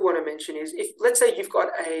that I do want to mention is, if let's say you've got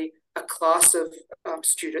a class of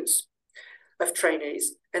students, of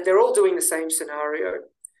trainees, and they're all doing the same scenario,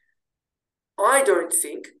 I don't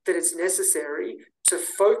think that it's necessary to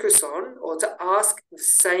focus on or to ask the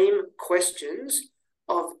same questions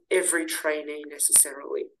of every trainee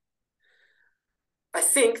necessarily. I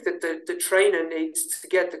think that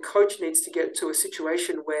the coach needs to get to a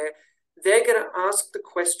situation where they're going to ask the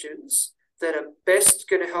questions that are best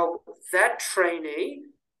going to help that trainee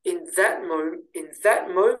in that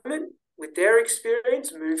moment with their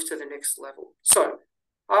experience move to the next level. So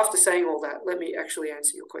after saying all that, let me actually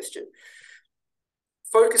answer your question.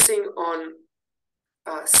 Focusing on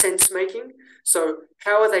sense making. So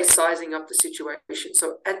how are they sizing up the situation?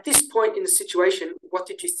 So at this point in the situation, what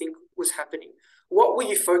did you think was happening? What were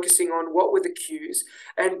you focusing on? What were the cues?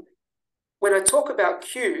 And when I talk about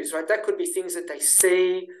cues, right, that could be things that they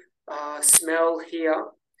see, smell, hear.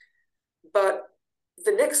 But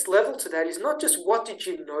the next level to that is not just what did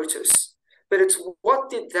you notice, but it's what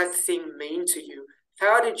did that thing mean to you?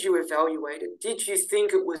 How did you evaluate it? Did you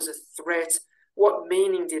think it was a threat? What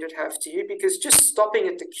meaning did it have to you? Because just stopping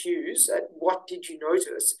at the cues, at what did you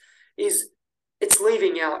notice, it's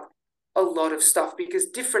leaving out a lot of stuff because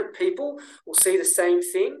different people will see the same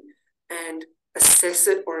thing and assess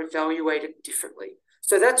it or evaluate it differently.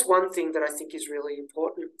 So that's one thing that I think is really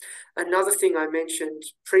important. Another thing I mentioned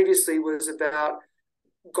previously was about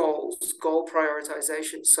goals, goal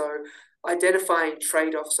prioritization. So identifying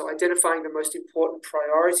trade-offs, so identifying the most important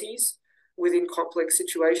priorities within complex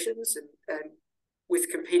situations and with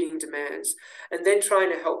competing demands, and then trying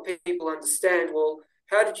to help people understand, well,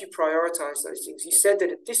 how did you prioritize those things? You said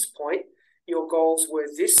that at this point, your goals were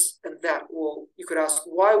this and that. Well, you could ask,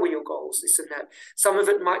 why were your goals this and that? Some of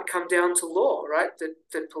it might come down to law, right?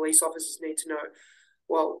 That police officers need to know.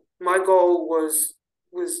 Well, my goal was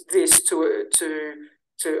this to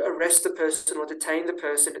arrest the person or detain the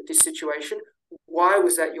person at this situation. Why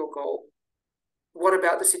was that your goal? What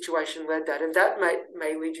about the situation led that? And that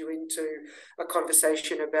may lead you into a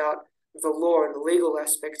conversation about the law and the legal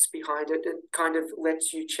aspects behind it. It kind of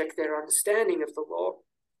lets you check their understanding of the law.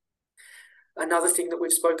 Another thing that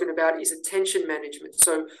we've spoken about is attention management.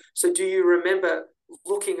 So do you remember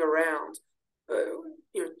looking around?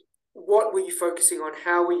 What were you focusing on?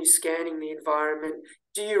 How were you scanning the environment?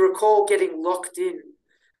 Do you recall getting locked in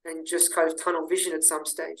and just kind of tunnel vision at some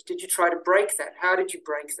stage? Did you try to break that? How did you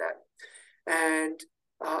break that? And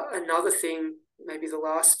another thing, maybe the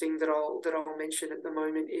last thing that I'll mention at the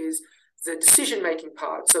moment is the decision-making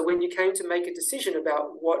part. So when you came to make a decision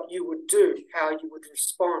about what you would do, how you would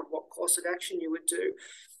respond, what course of action you would do,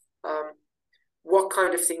 what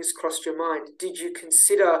kind of things crossed your mind? Did you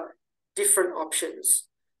consider different options?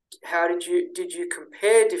 How did you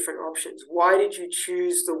compare different options? Why did you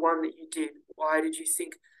choose the one that you did? Why did you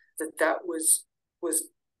think that was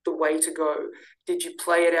the way to go? Did you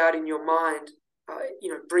play it out in your mind,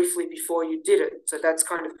 briefly before you did it? So that's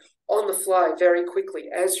kind of on the fly, very quickly,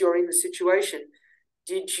 as you're in the situation.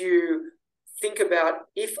 Did you think about,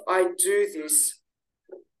 if I do this,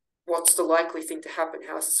 what's the likely thing to happen?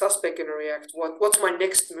 How's the suspect going to react? What's my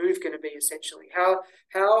next move going to be, essentially?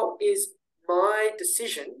 How is my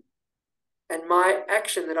decision and my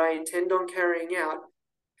action that I intend on carrying out,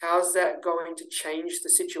 how's that going to change the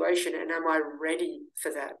situation? And am I ready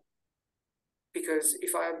for that? Because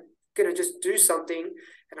if I'm going to just do something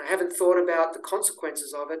and I haven't thought about the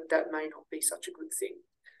consequences of it, that may not be such a good thing.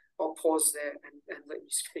 I'll pause there and let you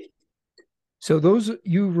speak. So those,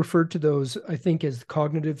 you referred to those, I think, as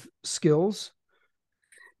cognitive skills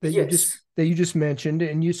that Yes. you just mentioned,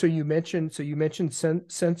 and you mentioned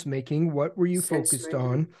sense making. What were you Sense focused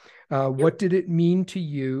on? making. What Yep. did it mean to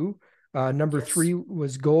you? Number Yes. three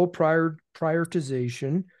was goal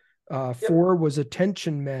prioritization. Yep. Four was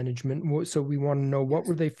attention management. So we want to know, what Yes.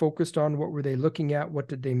 were they focused on? What were they looking at? What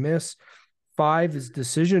did they miss? Five is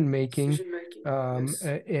decision making, Decision making. um,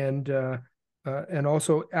 Yes. and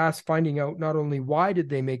also finding out not only why did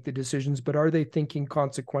they make the decisions, but are they thinking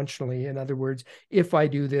consequentially? In other words, if I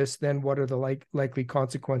do this, then what are the likely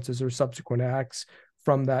consequences or subsequent acts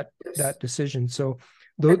from that Yes. decision? So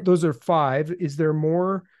And those are five. Is there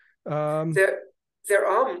more? there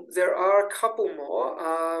there are a couple more.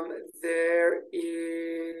 There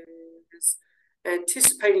is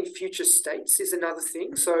anticipating future states is another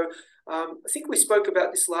thing. So I think we spoke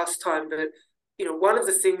about this last time, but one of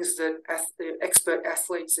the things that expert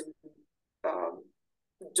athletes um,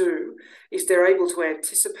 do is they're able to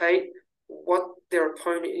anticipate what their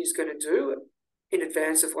opponent is going to do in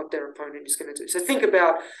advance of what their opponent is going to do. So think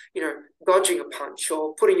about, dodging a punch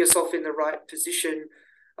or putting yourself in the right position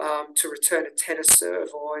to return a tennis serve,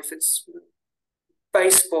 or if it's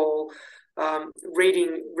baseball,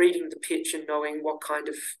 reading the pitch and knowing what kind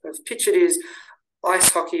of pitch it is.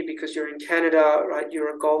 Ice hockey, because you're in Canada, right?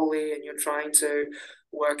 You're a goalie and you're trying to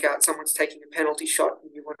work out, someone's taking a penalty shot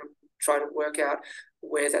and you want to try to work out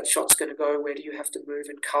where that shot's going to go, where do you have to move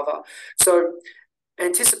and cover. So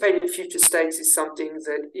anticipating future states is something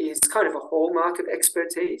that is kind of a hallmark of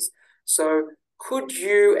expertise. So could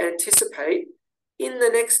you anticipate in the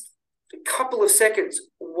next couple of seconds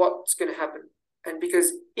what's going to happen? And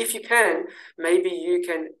because if you can, maybe you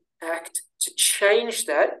can act to change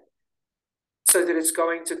that so that it's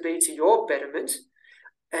going to be to your betterment.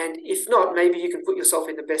 And if not, maybe you can put yourself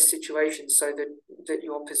in the best situation so that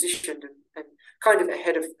you're positioned and kind of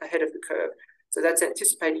ahead of the curve. So that's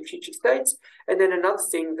anticipating future states. And then another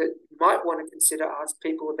thing that you might want to consider ask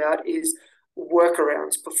people about is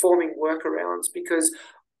workarounds, performing workarounds, because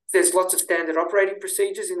there's lots of standard operating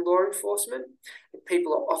procedures in law enforcement, and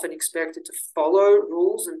people are often expected to follow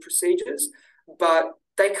rules and procedures, but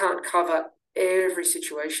they can't cover every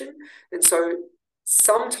situation. And so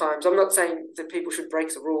sometimes, I'm not saying that people should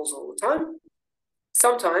break the rules all the time.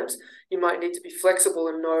 Sometimes you might need to be flexible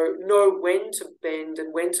and know when to bend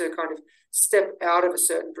and when to kind of step out of a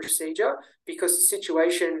certain procedure because the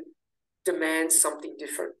situation demands something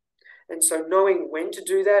different. And so knowing when to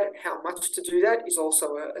do that and how much to do that is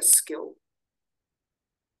also a skill.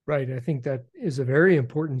 Right. I think that is a very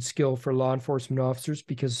important skill for law enforcement officers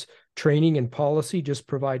because training and policy just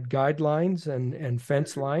provide guidelines and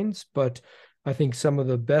fence lines. But I think some of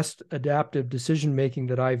the best adaptive decision making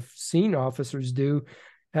that I've seen officers do,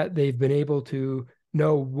 they've been able to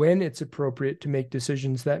know when it's appropriate to make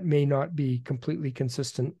decisions that may not be completely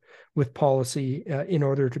consistent with policy in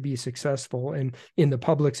order to be successful and in the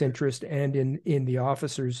public's interest and in the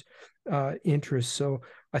officer's interest. So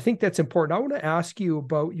I think that's important. I want to ask you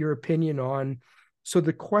about your opinion on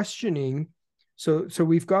the questioning. So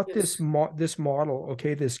we've got Yes. this model,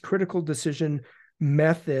 okay, this critical decision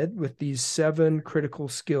method with these 7 critical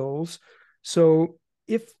skills. So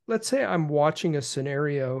if let's say I'm watching a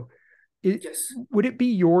scenario, Yes. would it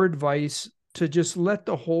be your advice to just let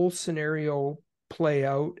the whole scenario play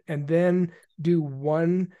out and then do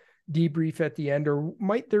one debrief at the end? Or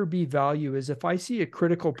might there be value is if I see a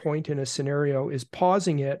critical point in a scenario, is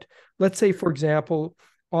pausing it? Let's say, for example,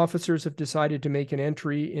 officers have decided to make an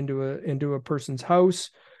entry into a person's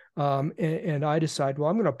house. And I decide, well,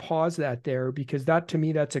 I'm going to pause that there because that to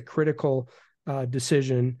me, that's a critical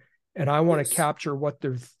decision. And I want to Yes. capture what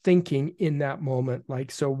they're thinking in that moment. Like,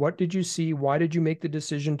 so what did you see? Why did you make the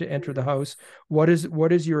decision to enter the house? What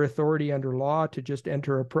is your authority under law to just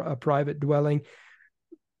enter a private dwelling?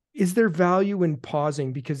 Is there value in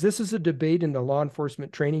pausing? Because this is a debate in the law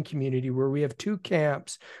enforcement training community where we have 2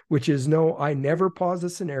 camps, which is no, I never pause a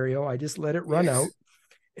scenario. I just let it run out. Yes.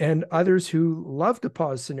 And others who love to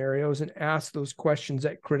pause scenarios and ask those questions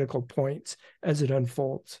at critical points as it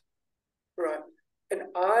unfolds. Right. And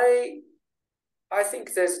I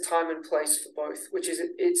think there's a time and place for both, which is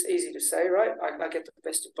it's easy to say, right? I get the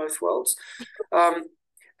best of both worlds. Um,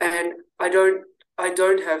 and I don't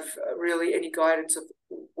have really any guidance of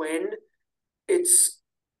when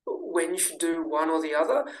when you should do one or the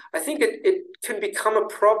other. I think it can become a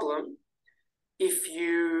problem if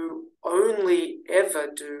you only ever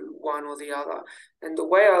do one or the other. And the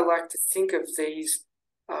way I like to think of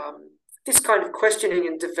this kind of questioning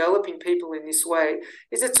and developing people in this way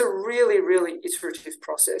is it's a really, really iterative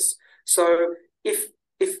process. So if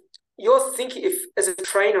you're thinking, if as a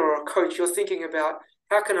trainer or a coach, you're thinking about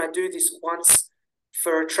how can I do this once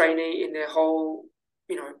for a trainee in their whole,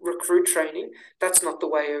 recruit training, that's not the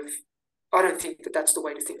way of, I don't think that that's the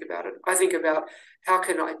way to think about it. I think about how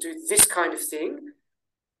can I do this kind of thing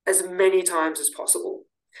as many times as possible,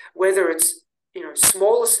 whether it's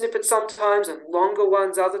smaller snippets sometimes and longer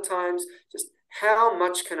ones other times. Just how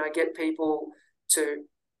much can I get people to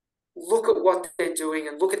look at what they're doing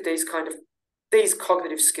and look at these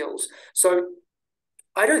cognitive skills? So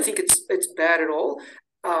I don't think it's bad at all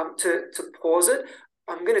to pause it.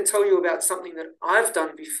 I'm going to tell you about something that I've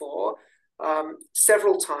done before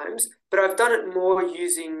several times, but I've done it more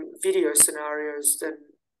using video scenarios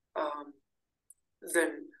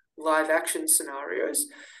than live action scenarios.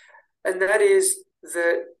 And that is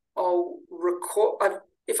that I'll record,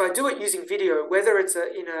 if I do it using video, whether it's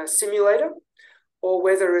in a simulator or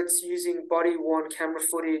whether it's using body worn camera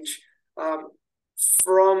footage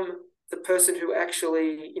from the person who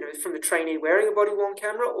actually, from the trainee wearing a body worn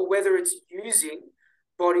camera, or whether it's using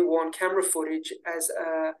body worn camera footage as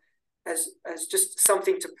just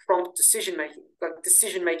something to prompt decision making, like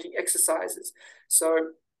decision making exercises.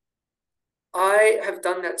 So I have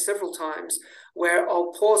done that several times where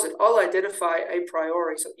I'll pause it. I'll identify a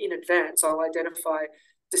priori. So in advance, I'll identify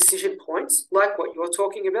decision points like what you're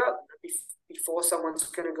talking about before someone's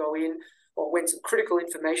going to go in or when some critical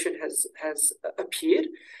information has appeared.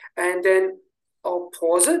 And then I'll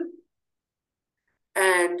pause it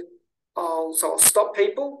and I'll stop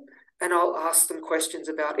people and I'll ask them questions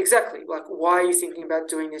about exactly like why are you thinking about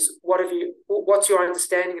doing this? What's your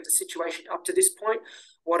understanding of the situation up to this point?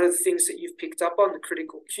 What are the things that you've picked up on, the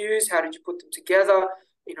critical cues? How did you put them together?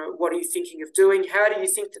 What are you thinking of doing? How do you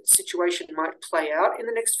think that the situation might play out in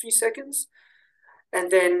the next few seconds?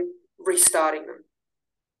 And then restarting them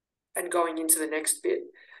and going into the next bit.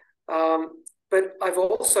 But I've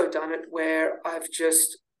also done it where I've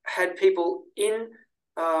just had people in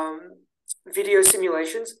video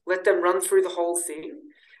simulations, let them run through the whole thing,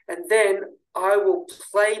 and then I will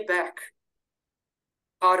play back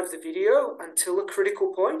part of the video until a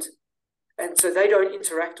critical point. And so they don't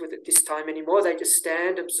interact with it this time anymore. They just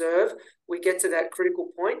stand, observe. We get to that critical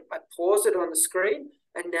point. I pause it on the screen,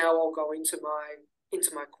 and now I'll go into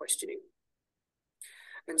my questioning.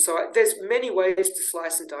 And so there's many ways to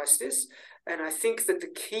slice and dice this. And I think that the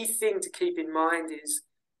key thing to keep in mind is,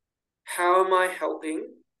 how am I helping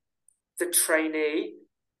the trainee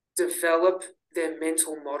develop their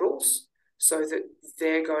mental models so that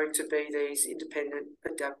they're going to be these independent,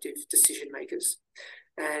 adaptive decision makers?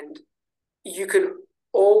 And you can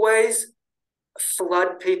always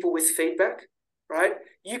flood people with feedback, right?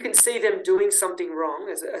 You can see them doing something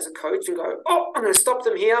wrong as a coach and go, oh, I'm going to stop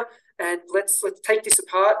them here and let's take this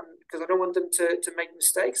apart, because I don't want them to make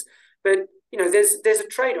mistakes. But there's a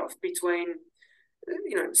trade-off between,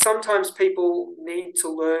 sometimes people need to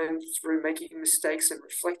learn through making mistakes and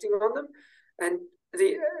reflecting on them. And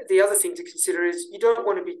the other thing to consider is, you don't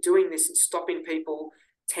want to be doing this and stopping people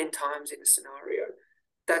 10 times in a scenario.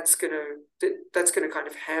 That's gonna kind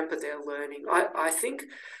of hamper their learning, I think.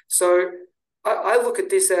 So I look at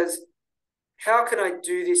this as, how can I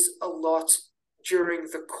do this a lot during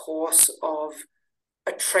the course of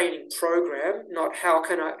a training program, not how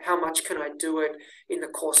much can I do it in the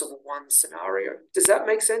course of one scenario? Does that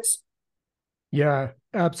make sense? Yeah,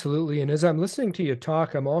 absolutely. And as I'm listening to you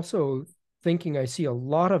talk, I'm also thinking I see a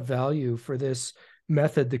lot of value for this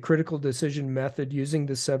method, the critical decision method, using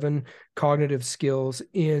the 7 cognitive skills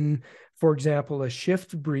in, for example, a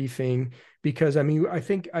shift briefing. Because I mean, I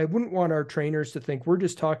think I wouldn't want our trainers to think we're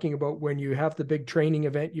just talking about when you have the big training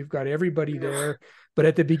event, you've got everybody there. But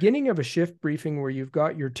at the beginning of a shift briefing, where you've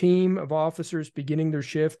got your team of officers beginning their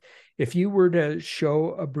shift, if you were to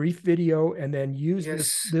show a brief video and then use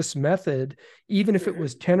Yes. this method, even if it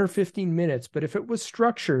was 10 or 15 minutes, but if it was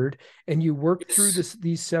structured and you worked through Yes.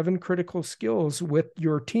 these 7 critical skills with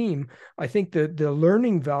your team, I think that the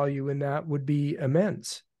learning value in that would be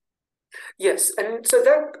immense. Yes, and so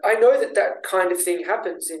that, I know that kind of thing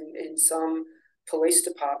happens in some police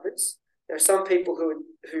departments. There are some people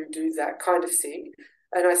who do that kind of thing,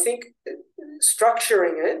 and I think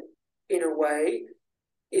structuring it in a way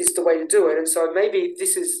is the way to do it. And so maybe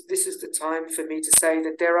this is the time for me to say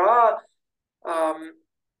that there are um,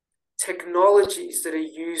 technologies that are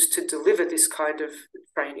used to deliver this kind of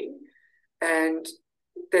training, and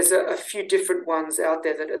there's a few different ones out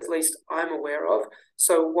there that at least I'm aware of.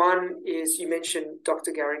 So one is, you mentioned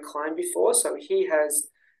Dr. Gary Klein before. So he has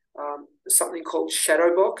something called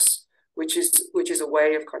Shadowbox, which is a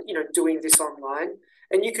way of doing this online,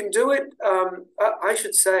 and you can do it. I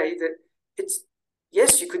should say that it's,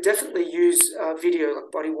 yes, you could definitely use video,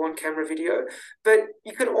 like body worn camera video, but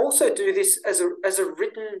you can also do this as a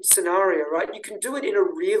written scenario, right? You can do it in a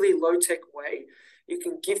really low tech way. You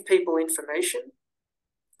can give people information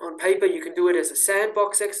on paper. You can do it as a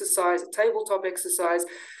sandbox exercise, a tabletop exercise.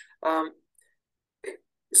 Um,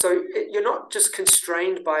 so you're not just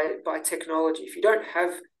constrained by technology. If you don't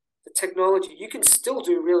have the technology, you can still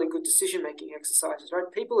do really good decision-making exercises,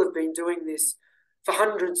 right? People have been doing this for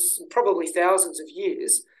hundreds, probably thousands of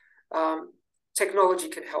years. Technology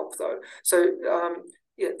can help, though. So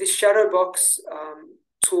yeah, this Shadowbox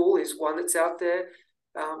tool is one that's out there.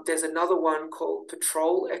 There's another one called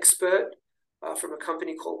Patrol Expert, from a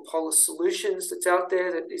company called Polar Solutions, that's out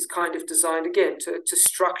there, that is kind of designed, again, to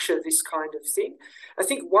structure this kind of thing. I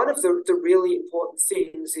think one of the really important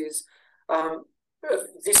things is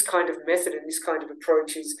this kind of method and this kind of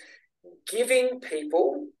approach is giving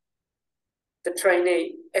people, the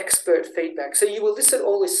trainee, expert feedback. So you elicit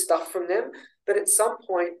all this stuff from them, but at some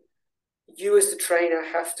point, you as the trainer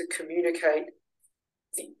have to communicate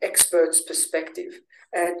the expert's perspective.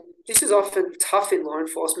 And this is often tough in law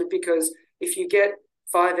enforcement, because if you get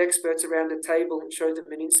 5 experts around a table and show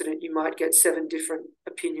them an incident, you might get 7 different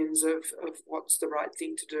opinions of what's the right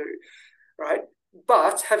thing to do, right?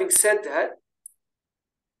 But having said that,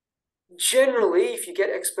 generally, if you get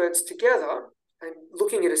experts together and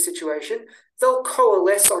looking at a situation, they'll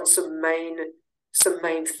coalesce on some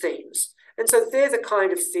main themes. And so they're the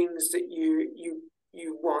kind of things that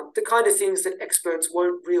you want, the kind of things that experts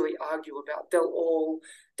won't really argue about. They'll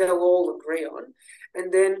all agree on.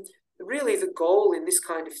 And then really the goal in this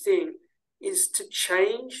kind of thing is to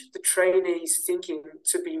change the trainees' thinking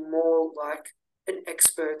to be more like an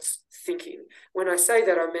expert's thinking. When I say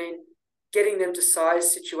that, I mean getting them to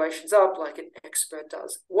size situations up like an expert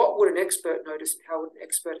does. What would an expert notice? How would an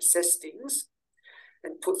expert assess things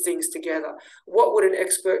and put things together? What would an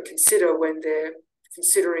expert consider when they're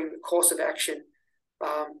considering the course of action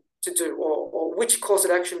to do, or which course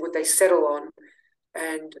of action would they settle on,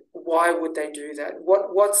 and why would they do that?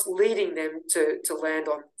 What's leading them to land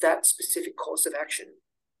on that specific course of action?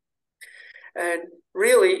 And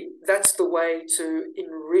really, that's the way to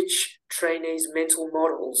enrich trainees' mental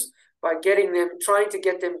models by trying to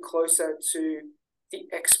get them closer to the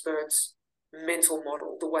expert's mental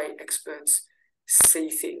model, the way experts see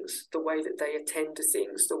things, the way that they attend to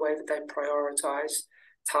things, the way that they prioritize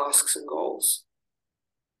tasks and goals.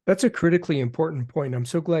 That's a critically important point. I'm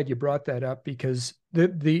so glad you brought that up because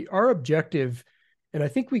the our objective, and I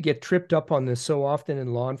think we get tripped up on this so often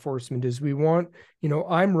in law enforcement, is we want,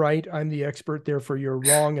 I'm right, I'm the expert, therefore you're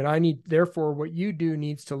wrong, and therefore what you do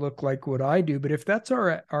needs to look like what I do. But if that's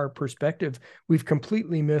our perspective, we've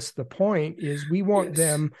completely missed the point. Is we want Yes.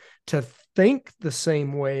 them to think the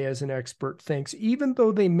same way as an expert thinks, even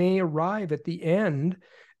though they may arrive at the end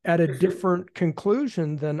at a Mm-hmm. different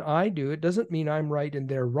conclusion than I do. It doesn't mean I'm right and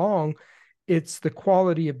they're wrong. It's the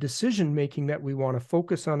quality of decision making that we want to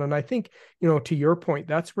focus on. And I think, to your point,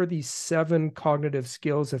 that's where these 7 cognitive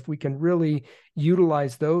skills, if we can really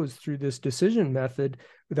utilize those through this decision method,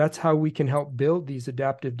 that's how we can help build these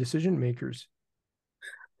adaptive decision makers.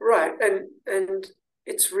 Right. And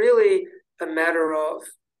it's really a matter of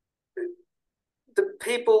the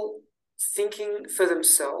people thinking for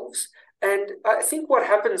themselves. And I think what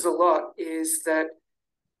happens a lot is that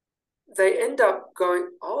they end up going,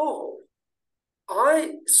 oh,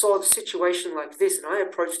 I saw the situation like this and I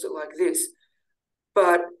approached it like this.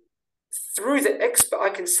 But through the expert, I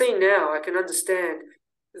can see now, I can understand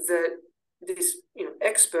that this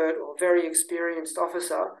expert or very experienced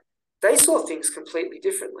officer, they saw things completely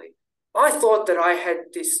differently. I thought that I had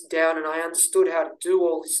this down and I understood how to do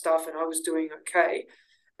all this stuff and I was doing okay.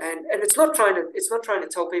 And it's not trying to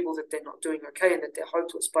tell people that they're not doing okay and that they're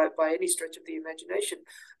hopeless by any stretch of the imagination,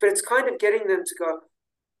 but it's kind of getting them to go,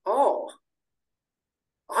 oh,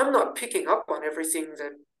 I'm not picking up on everything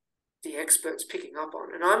that the expert's picking up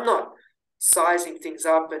on, and I'm not sizing things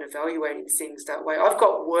up and evaluating things that way. I've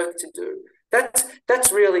got work to do.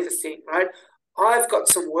 That's really the thing, right? I've got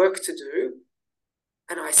some work to do,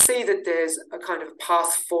 and I see that there's a kind of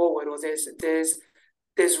path forward, or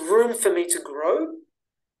there's room for me to grow,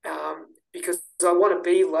 because I want to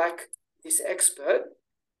be like this expert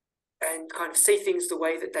and kind of see things the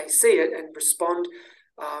way that they see it and respond,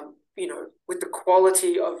 with the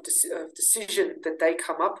quality of decision that they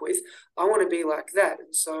come up with. I want to be like that.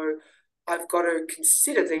 And so I've got to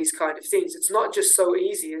consider these kind of things. It's not just so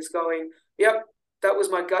easy as going, yep, that was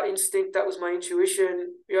my gut instinct, that was my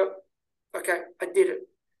intuition. Yep, okay, I did it.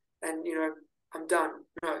 And I'm done.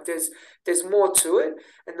 No, there's more to it.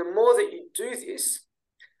 And the more that you do this,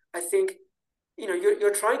 I think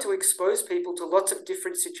you're trying to expose people to lots of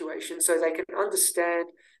different situations so they can understand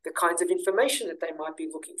the kinds of information that they might be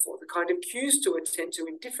looking for, the kind of cues to attend to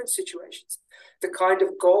in different situations, the kind of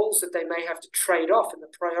goals that they may have to trade off, and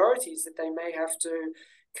the priorities that they may have to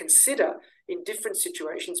consider in different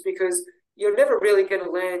situations, because you're never really going to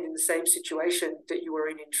land in the same situation that you were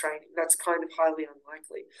in training. That's kind of highly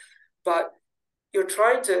unlikely. But you're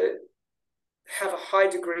trying to have a high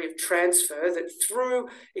degree of transfer, that through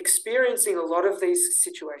experiencing a lot of these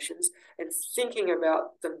situations and thinking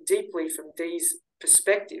about them deeply from these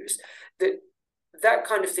perspectives, that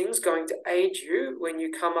kind of thing is going to aid you when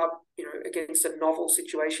you come up against a novel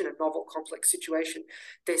situation, a novel complex situation.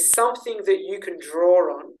 There's something that you can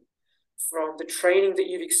draw on from the training that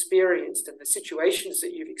you've experienced and the situations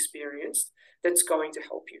that you've experienced that's going to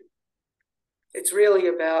help you. It's really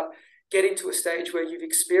about getting to a stage where you've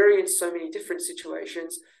experienced so many different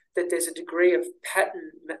situations that there's a degree of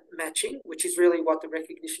pattern matching, which is really what the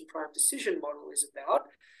recognition prime decision model is about.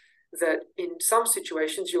 That in some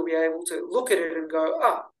situations you'll be able to look at it and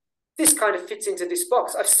go, this kind of fits into this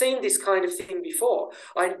box. I've seen this kind of thing before.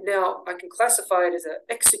 I can classify it as an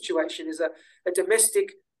X situation, as a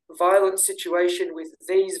domestic violence situation with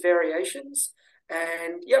these variations.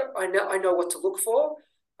 And yep, I know what to look for.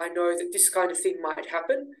 I know that this kind of thing might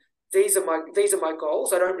happen. These are my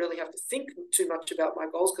goals. I don't really have to think too much about my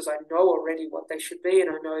goals because I know already what they should be, and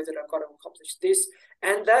I know that I've got to accomplish this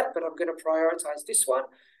and that, but I'm going to prioritize this one,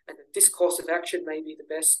 and that this course of action may be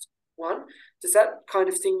the best one. Does that kind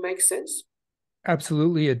of thing make sense?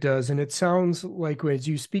 Absolutely, it does. And it sounds like as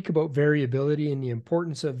you speak about variability and the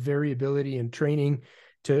importance of variability in training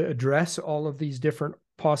to address all of these different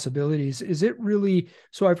possibilities, is it really?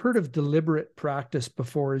 So I've heard of deliberate practice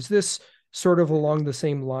before. Is this sort of along the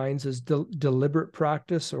same lines as deliberate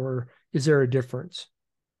practice, or is there a difference?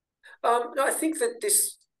 No, I think that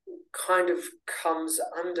this kind of comes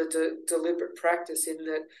under deliberate practice in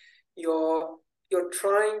that you're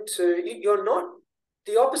trying to you're not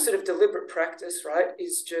the opposite of deliberate practice, right,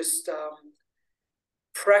 is just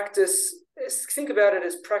practice. Think about it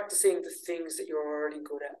as practicing the things that you're already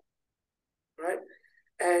good at, right?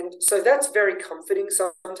 And so that's very comforting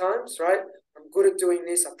sometimes, right? I'm good at doing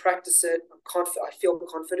this. I practice it. I feel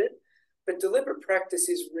confident. But deliberate practice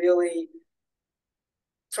is really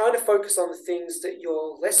trying to focus on the things that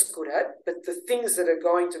you're less good at, but the things that are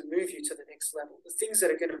going to move you to the next level, the things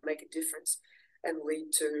that are going to make a difference and lead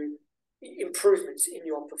to improvements in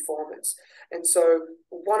your performance. And so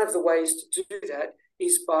one of the ways to do that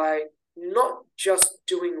is by not just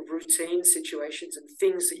doing routine situations and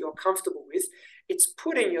things that you're comfortable with. It's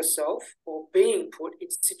putting yourself or being put in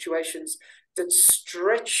situations that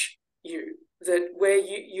stretch you, that where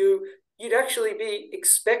you'd actually be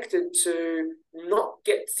expected to not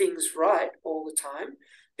get things right all the time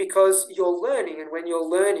because you're learning. And when you're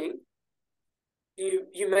learning,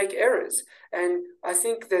 you make errors. And I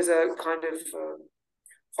think there's a kind of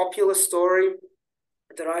popular story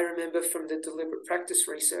that I remember from the deliberate practice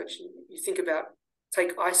research. You think about,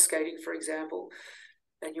 take ice skating, for example,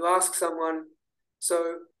 and you ask someone,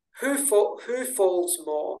 so who falls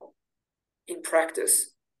more in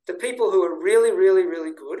practice? The people who are really, really,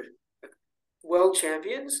 really good, world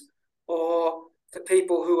champions, or the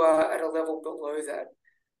people who are at a level below that?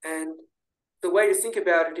 And the way to think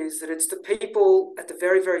about it is that it's the people at the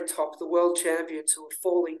very, very top, the world champions, who are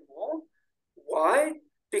falling more. Why?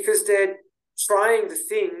 Because they're trying the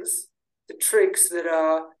things, the tricks that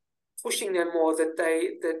are pushing them more, that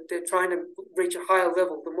they're trying to reach a higher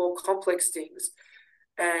level, the more complex things,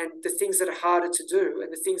 and the things that are harder to do,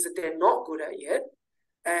 and the things that they're not good at yet.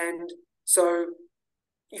 And so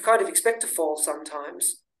you kind of expect to fall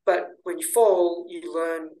sometimes, but when you fall, you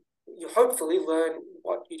hopefully learn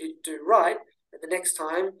what you didn't do right, and the next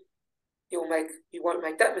time you won't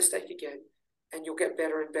make that mistake again, and you'll get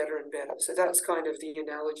better and better and better. So that's kind of the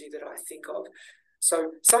analogy that I think of.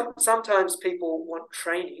 So sometimes people want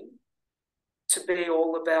training to be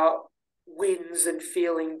all about wins and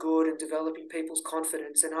feeling good and developing people's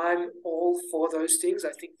confidence. And I'm all for those things.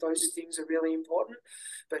 I think those things are really important.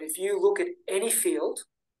 But if you look at any field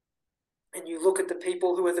and you look at the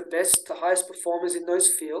people who are the best, the highest performers in those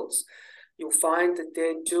fields, you'll find that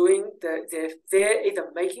they're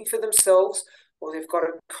either making for themselves, or they've got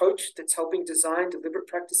a coach that's helping design deliberate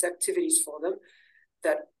practice activities for them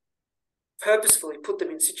that purposefully put them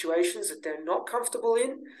in situations that they're not comfortable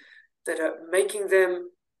in, that are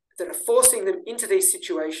forcing them into these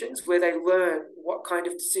situations where they learn what kind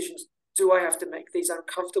of decisions do I have to make, these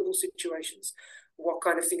uncomfortable situations. What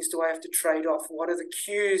kind of things do I have to trade off? What are the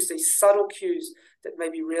cues, these subtle cues that may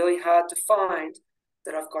be really hard to find,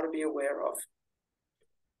 that I've got to be aware of?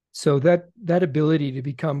 So that ability to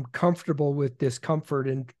become comfortable with discomfort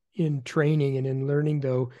in training and in learning,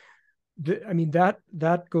 though, I mean,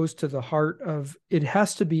 that goes to the heart of it.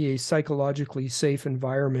 Has to be a psychologically safe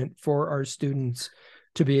environment for our students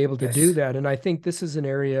to be able to do Yes. that. And I think this is an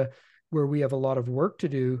area where we have a lot of work to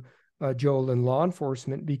do, Joel, in law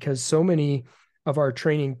enforcement, because so many of our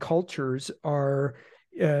training cultures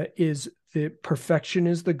is the perfection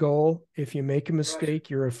is the goal. If you make a Right. mistake,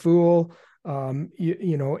 you're a fool.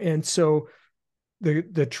 And so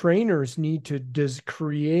the trainers need to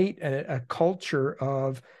create a culture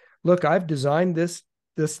of, look, I've designed this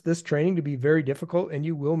training to be very difficult, and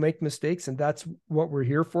you will make mistakes, and that's what we're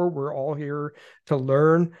here for. We're all here to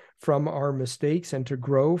learn from our mistakes and to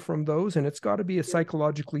grow from those, and it's got to be a Yeah.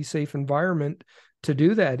 psychologically safe environment to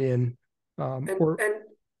do that in. And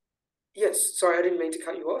yes, sorry, I didn't mean to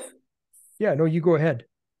cut you off. Yeah, no, you go ahead.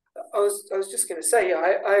 I was just going to say, yeah,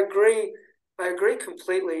 I agree. I agree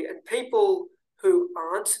completely. And people who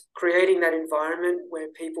aren't creating that environment where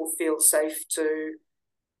people feel safe to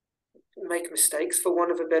make mistakes, for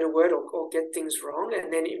want of a better word, or get things wrong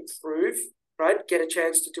and then improve, right? Get a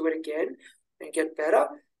chance to do it again and get better.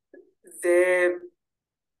 They're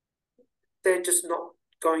they're just not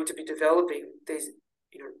going to be developing these,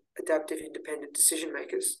 adaptive, independent decision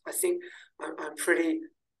makers. I think I'm pretty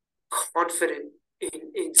confident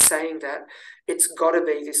in saying that it's got to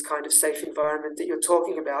be this kind of safe environment that you're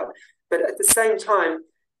talking about. But at the same time,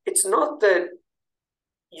 it's not that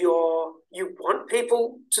you want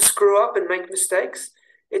people to screw up and make mistakes.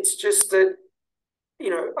 It's just that,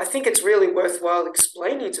 I think it's really worthwhile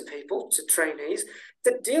explaining to people, to trainees,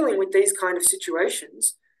 that dealing with these kind of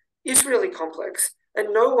situations is really complex.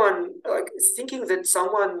 And no one, like, thinking that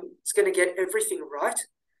someone's going to get everything right,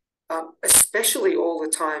 especially all the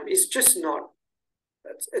time, is just not.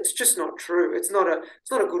 It's just not true. It's not a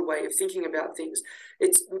good way of thinking about things.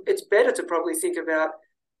 It's better to probably think about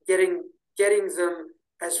getting them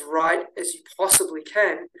as right as you possibly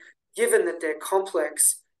can, given that they're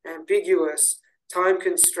complex, ambiguous, time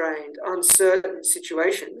constrained, uncertain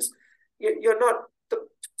situations, you're not, the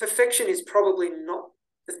perfection is probably not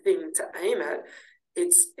the thing to aim at.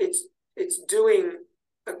 It's doing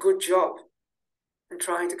a good job and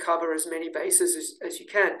trying to cover as many bases as you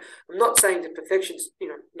can. I'm not saying that perfection's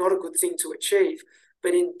not a good thing to achieve,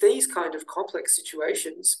 but in these kind of complex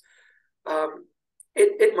situations,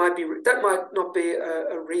 it might be that might not be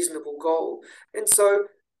a reasonable goal. And so,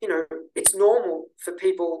 it's normal for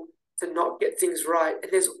people to not get things right,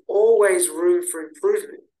 and there's always room for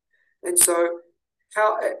improvement. And so,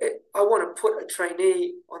 I want to put a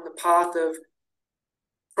trainee on the path of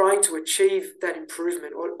trying to achieve that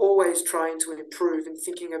improvement, or always trying to improve and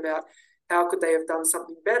thinking about how could they have done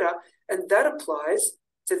something better. And that applies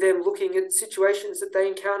to them looking at situations that they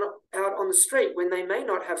encounter out on the street when they may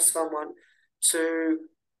not have someone to,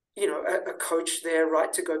 a coach there,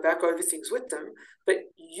 right, to go back over things with them. But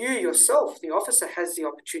you yourself, the officer, has the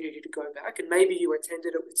opportunity to go back, and maybe you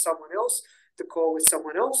attended it with someone else, the call with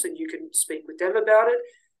someone else, and you can speak with them about it.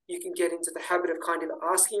 You can get into the habit of kind of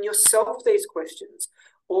asking yourself these questions.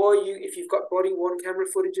 Or if you've got body-worn camera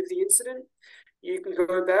footage of the incident, you can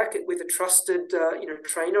go back with a trusted,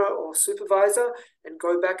 trainer or supervisor, and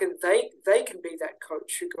go back, and they can be that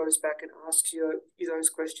coach who goes back and asks you those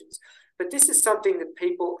questions. But this is something that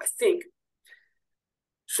people, I think,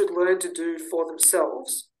 should learn to do for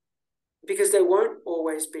themselves, because there won't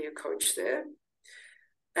always be a coach there.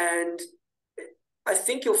 And I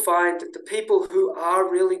think you'll find that the people who are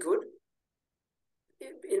really good,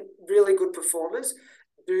 really good performers,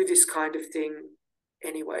 do this kind of thing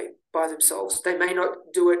anyway by themselves. They may not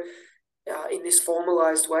do it in this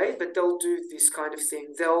formalized way, but they'll do this kind of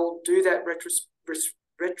thing. They'll do that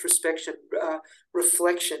retrospection,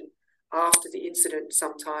 reflection after the incident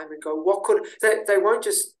sometime, and go, what could they won't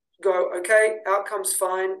just go, okay, outcome's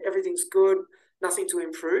fine, everything's good, nothing to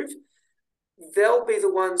improve. They'll be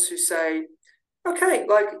the ones who say, okay,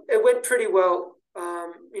 like it went pretty well,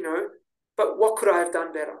 but what could I have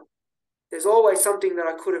done better? There's always something that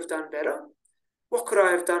I could have done better. What could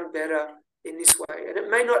I have done better in this way? And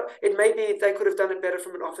it may be they could have done it better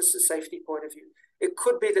from an officer safety point of view. It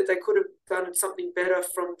could be that they could have done something better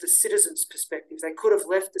from the citizen's perspective. They could have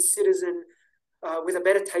left the citizen with a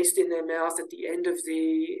better taste in their mouth at the end of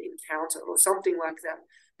the encounter, or something like that.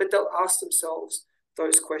 But they'll ask themselves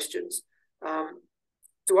those questions.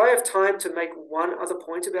 Do I have time to make one other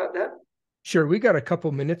point about that? Sure, we got a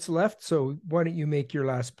couple minutes left, so why don't you make your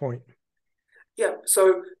last point? Yeah,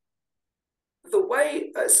 so the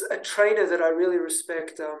way, as a trainer that I really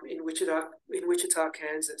respect in Wichita,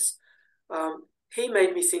 Kansas, he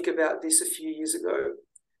made me think about this a few years ago.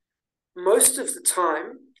 Most of the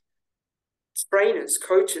time, trainers,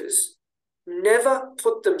 coaches, never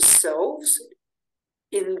put themselves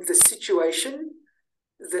in the situation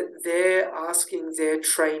that they're asking their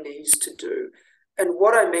trainees to do. And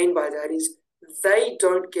what I mean by that is they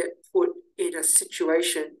don't get put in a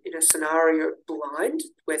situation, in a scenario blind,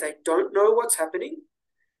 where they don't know what's happening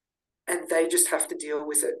and they just have to deal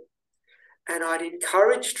with it. And I'd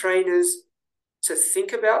encourage trainers to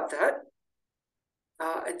think about that,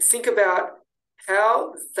 and think about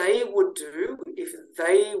how they would do if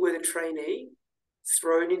they were the trainee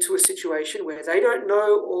thrown into a situation where they don't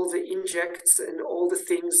know all the injects and all the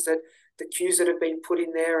things, that the cues that have been put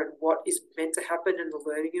in there, and what is meant to happen, and the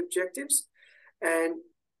learning objectives. And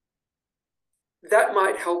that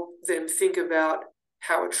might help them think about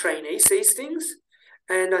how a trainee sees things.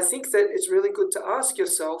 And I think that it's really good to ask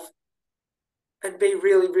yourself and be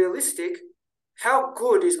really realistic. How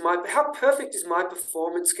perfect is my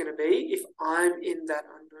performance going to be if I'm in that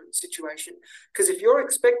unknown situation? Because if you're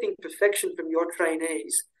expecting perfection from your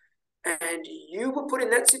trainees and you were put in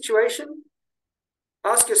that situation,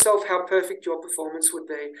 ask yourself how perfect your performance would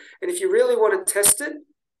be. And if you really want to test it,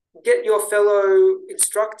 get your fellow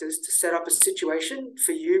instructors to set up a situation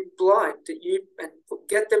for you blind, and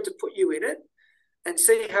get them to put you in it, and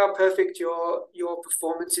see how perfect your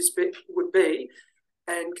performance would be,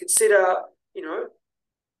 and consider,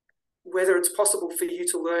 whether it's possible for you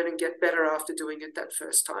to learn and get better after doing it that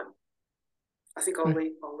first time. I think I'll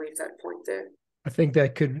leave that point there. I think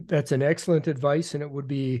that's an excellent advice, and it would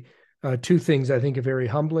be two things. I think a very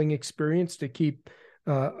humbling experience to keep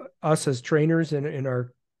us as trainers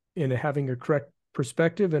in having a correct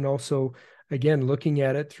perspective, and also, again, looking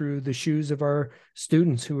at it through the shoes of our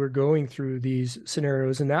students who are going through these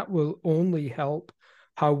scenarios. And that will only help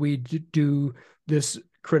how we do this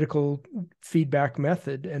critical feedback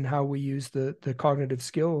method, and how we use the cognitive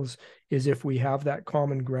skills, is if we have that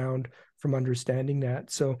common ground from understanding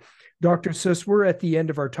that. So, Dr. Sus, we're at the end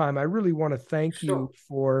of our time. I really want to thank you Sure.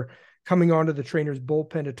 for coming onto the Trainer's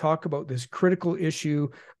Bullpen to talk about this critical issue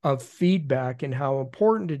of feedback and how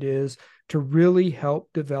important it is to really help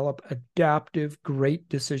develop adaptive, great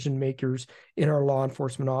decision makers in our law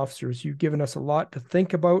enforcement officers. You've given us a lot to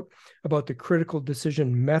think about the critical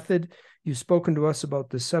decision method. You've spoken to us about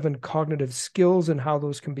the 7 cognitive skills and how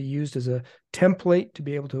those can be used as a template to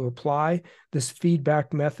be able to apply this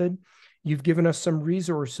feedback method. You've given us some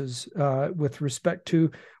resources with respect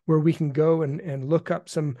to where we can go and look up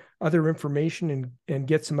some other information and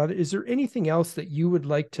get some other. Is there anything else that you would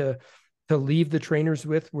like to leave the trainers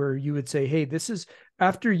with, where you would say, hey, this is,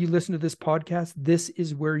 after you listen to this podcast, this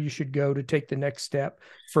is where you should go to take the next step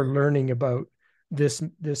for learning about this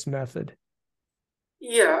method?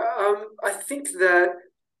 Yeah, I think that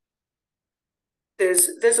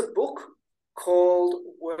there's a book called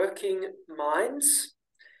Working Minds,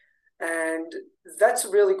 and that's a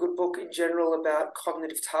really good book in general about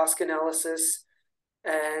cognitive task analysis.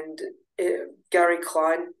 And Gary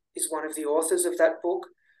Klein is one of the authors of that book.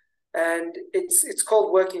 And it's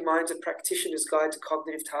called Working Minds, A Practitioner's Guide to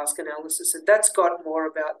Cognitive Task Analysis. And that's got more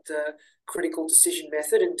about the critical decision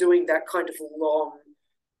method and doing that kind of long,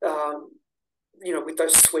 with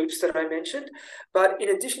those sweeps that I mentioned. But in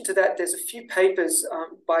addition to that, there's a few papers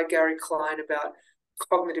by Gary Klein about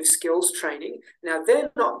cognitive skills training. Now,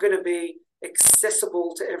 they're not going to be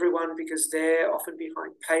accessible to everyone because they're often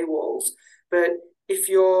behind paywalls. But if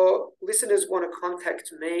your listeners want to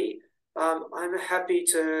contact me, I'm happy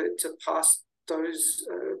to pass those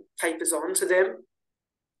papers on to them.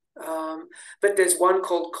 But there's one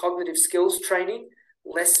called Cognitive Skills Training,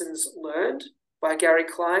 Lessons Learned by Gary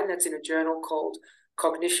Klein. That's in a journal called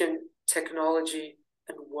Cognition, Technology,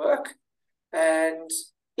 and Work. And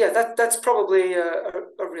yeah, that's probably a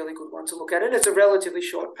really good one to look at. And it's a relatively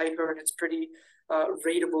short paper, and it's pretty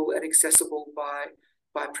readable and accessible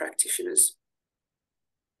by practitioners.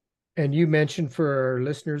 And you mentioned for our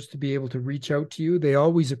listeners to be able to reach out to you. They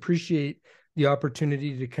always appreciate the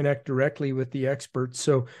opportunity to connect directly with the experts.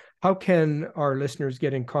 So how can our listeners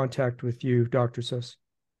get in contact with you, Dr. Suss?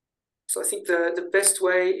 So I think the best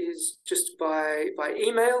way is just by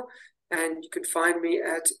email, and you can find me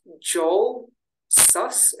at Joel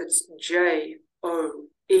Suss. It's JOEL,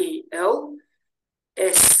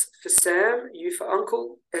 S for Sam, U for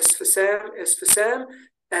Uncle, S for Sam, S for Sam,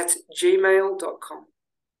 at gmail.com.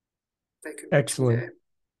 They can reach me Excellent. there.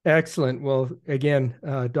 Excellent. Well, again,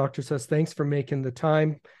 Dr. Suss, thanks for making the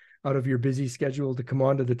time out of your busy schedule to come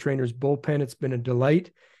on to the Trainer's Bullpen. It's been a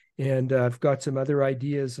delight. And I've got some other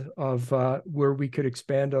ideas of where we could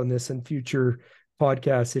expand on this in future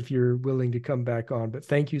podcasts if you're willing to come back on. But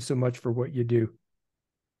thank you so much for what you do.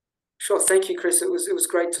 Sure. Thank you, Chris. It was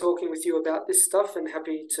great talking with you about this stuff, and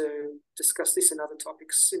happy to discuss this and other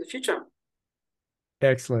topics in the future.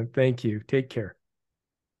 Excellent. Thank you. Take care.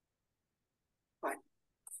 Bye.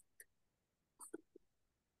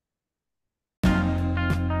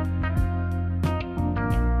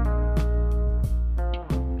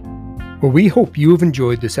 Well, we hope you have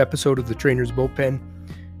enjoyed this episode of the Trainer's Bullpen.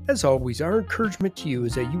 As always, our encouragement to you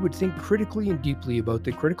is that you would think critically and deeply about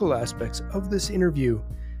the critical aspects of this interview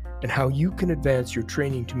and how you can advance your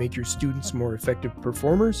training to make your students more effective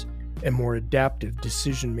performers and more adaptive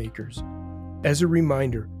decision makers. As a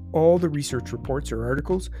reminder, all the research reports or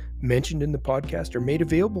articles mentioned in the podcast are made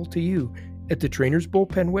available to you at the Trainer's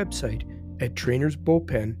Bullpen website at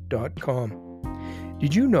trainersbullpen.com.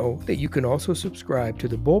 Did you know that you can also subscribe to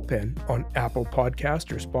the Bullpen on Apple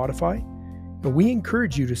Podcast or Spotify? And we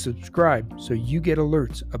encourage you to subscribe so you get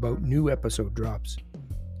alerts about new episode drops.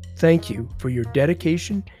 Thank you for your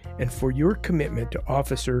dedication and for your commitment to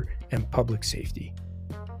officer and public safety.